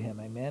thankful to him.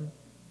 Amen.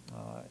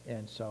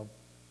 And so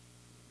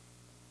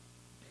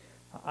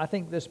I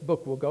think this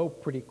book will go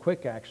pretty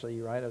quick,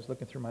 actually, right? I was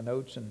looking through my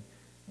notes, and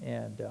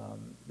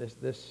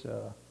this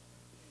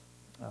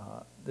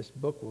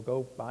book will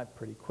go by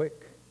pretty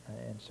quick,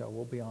 and so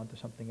we'll be on to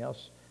something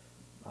else.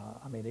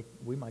 I mean,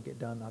 we might get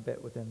done, I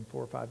bet, within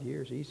 4 or 5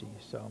 years, easy.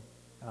 So,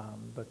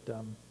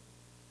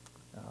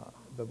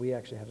 but we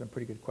actually have some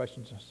pretty good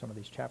questions on some of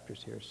these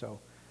chapters here. So,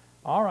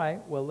 all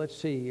right. Well, let's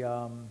see.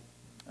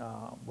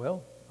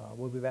 We'll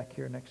be back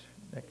here next.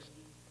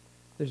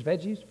 There's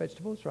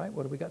vegetables, right?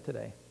 What do we got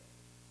today?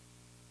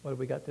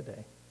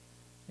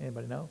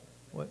 Anybody know?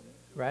 What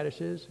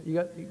radishes? You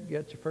got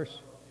your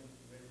first.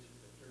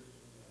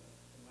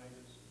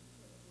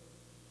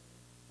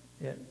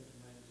 Yeah.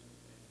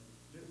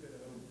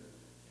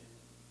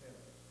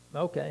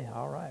 Okay.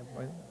 All right.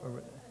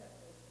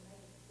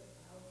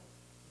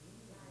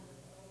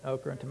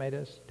 Okra and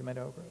tomatoes,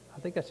 tomato okra. I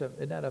think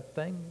isn't that a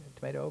thing?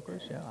 Tomato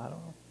okras? Yeah, I don't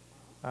know.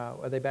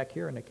 Are they back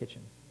here in the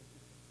kitchen?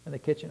 In the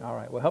kitchen? All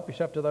right. Well, help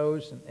yourself to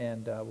those,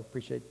 and we'll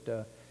appreciate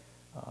them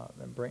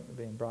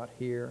being brought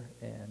here,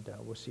 and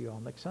we'll see you all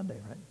next Sunday,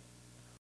 right?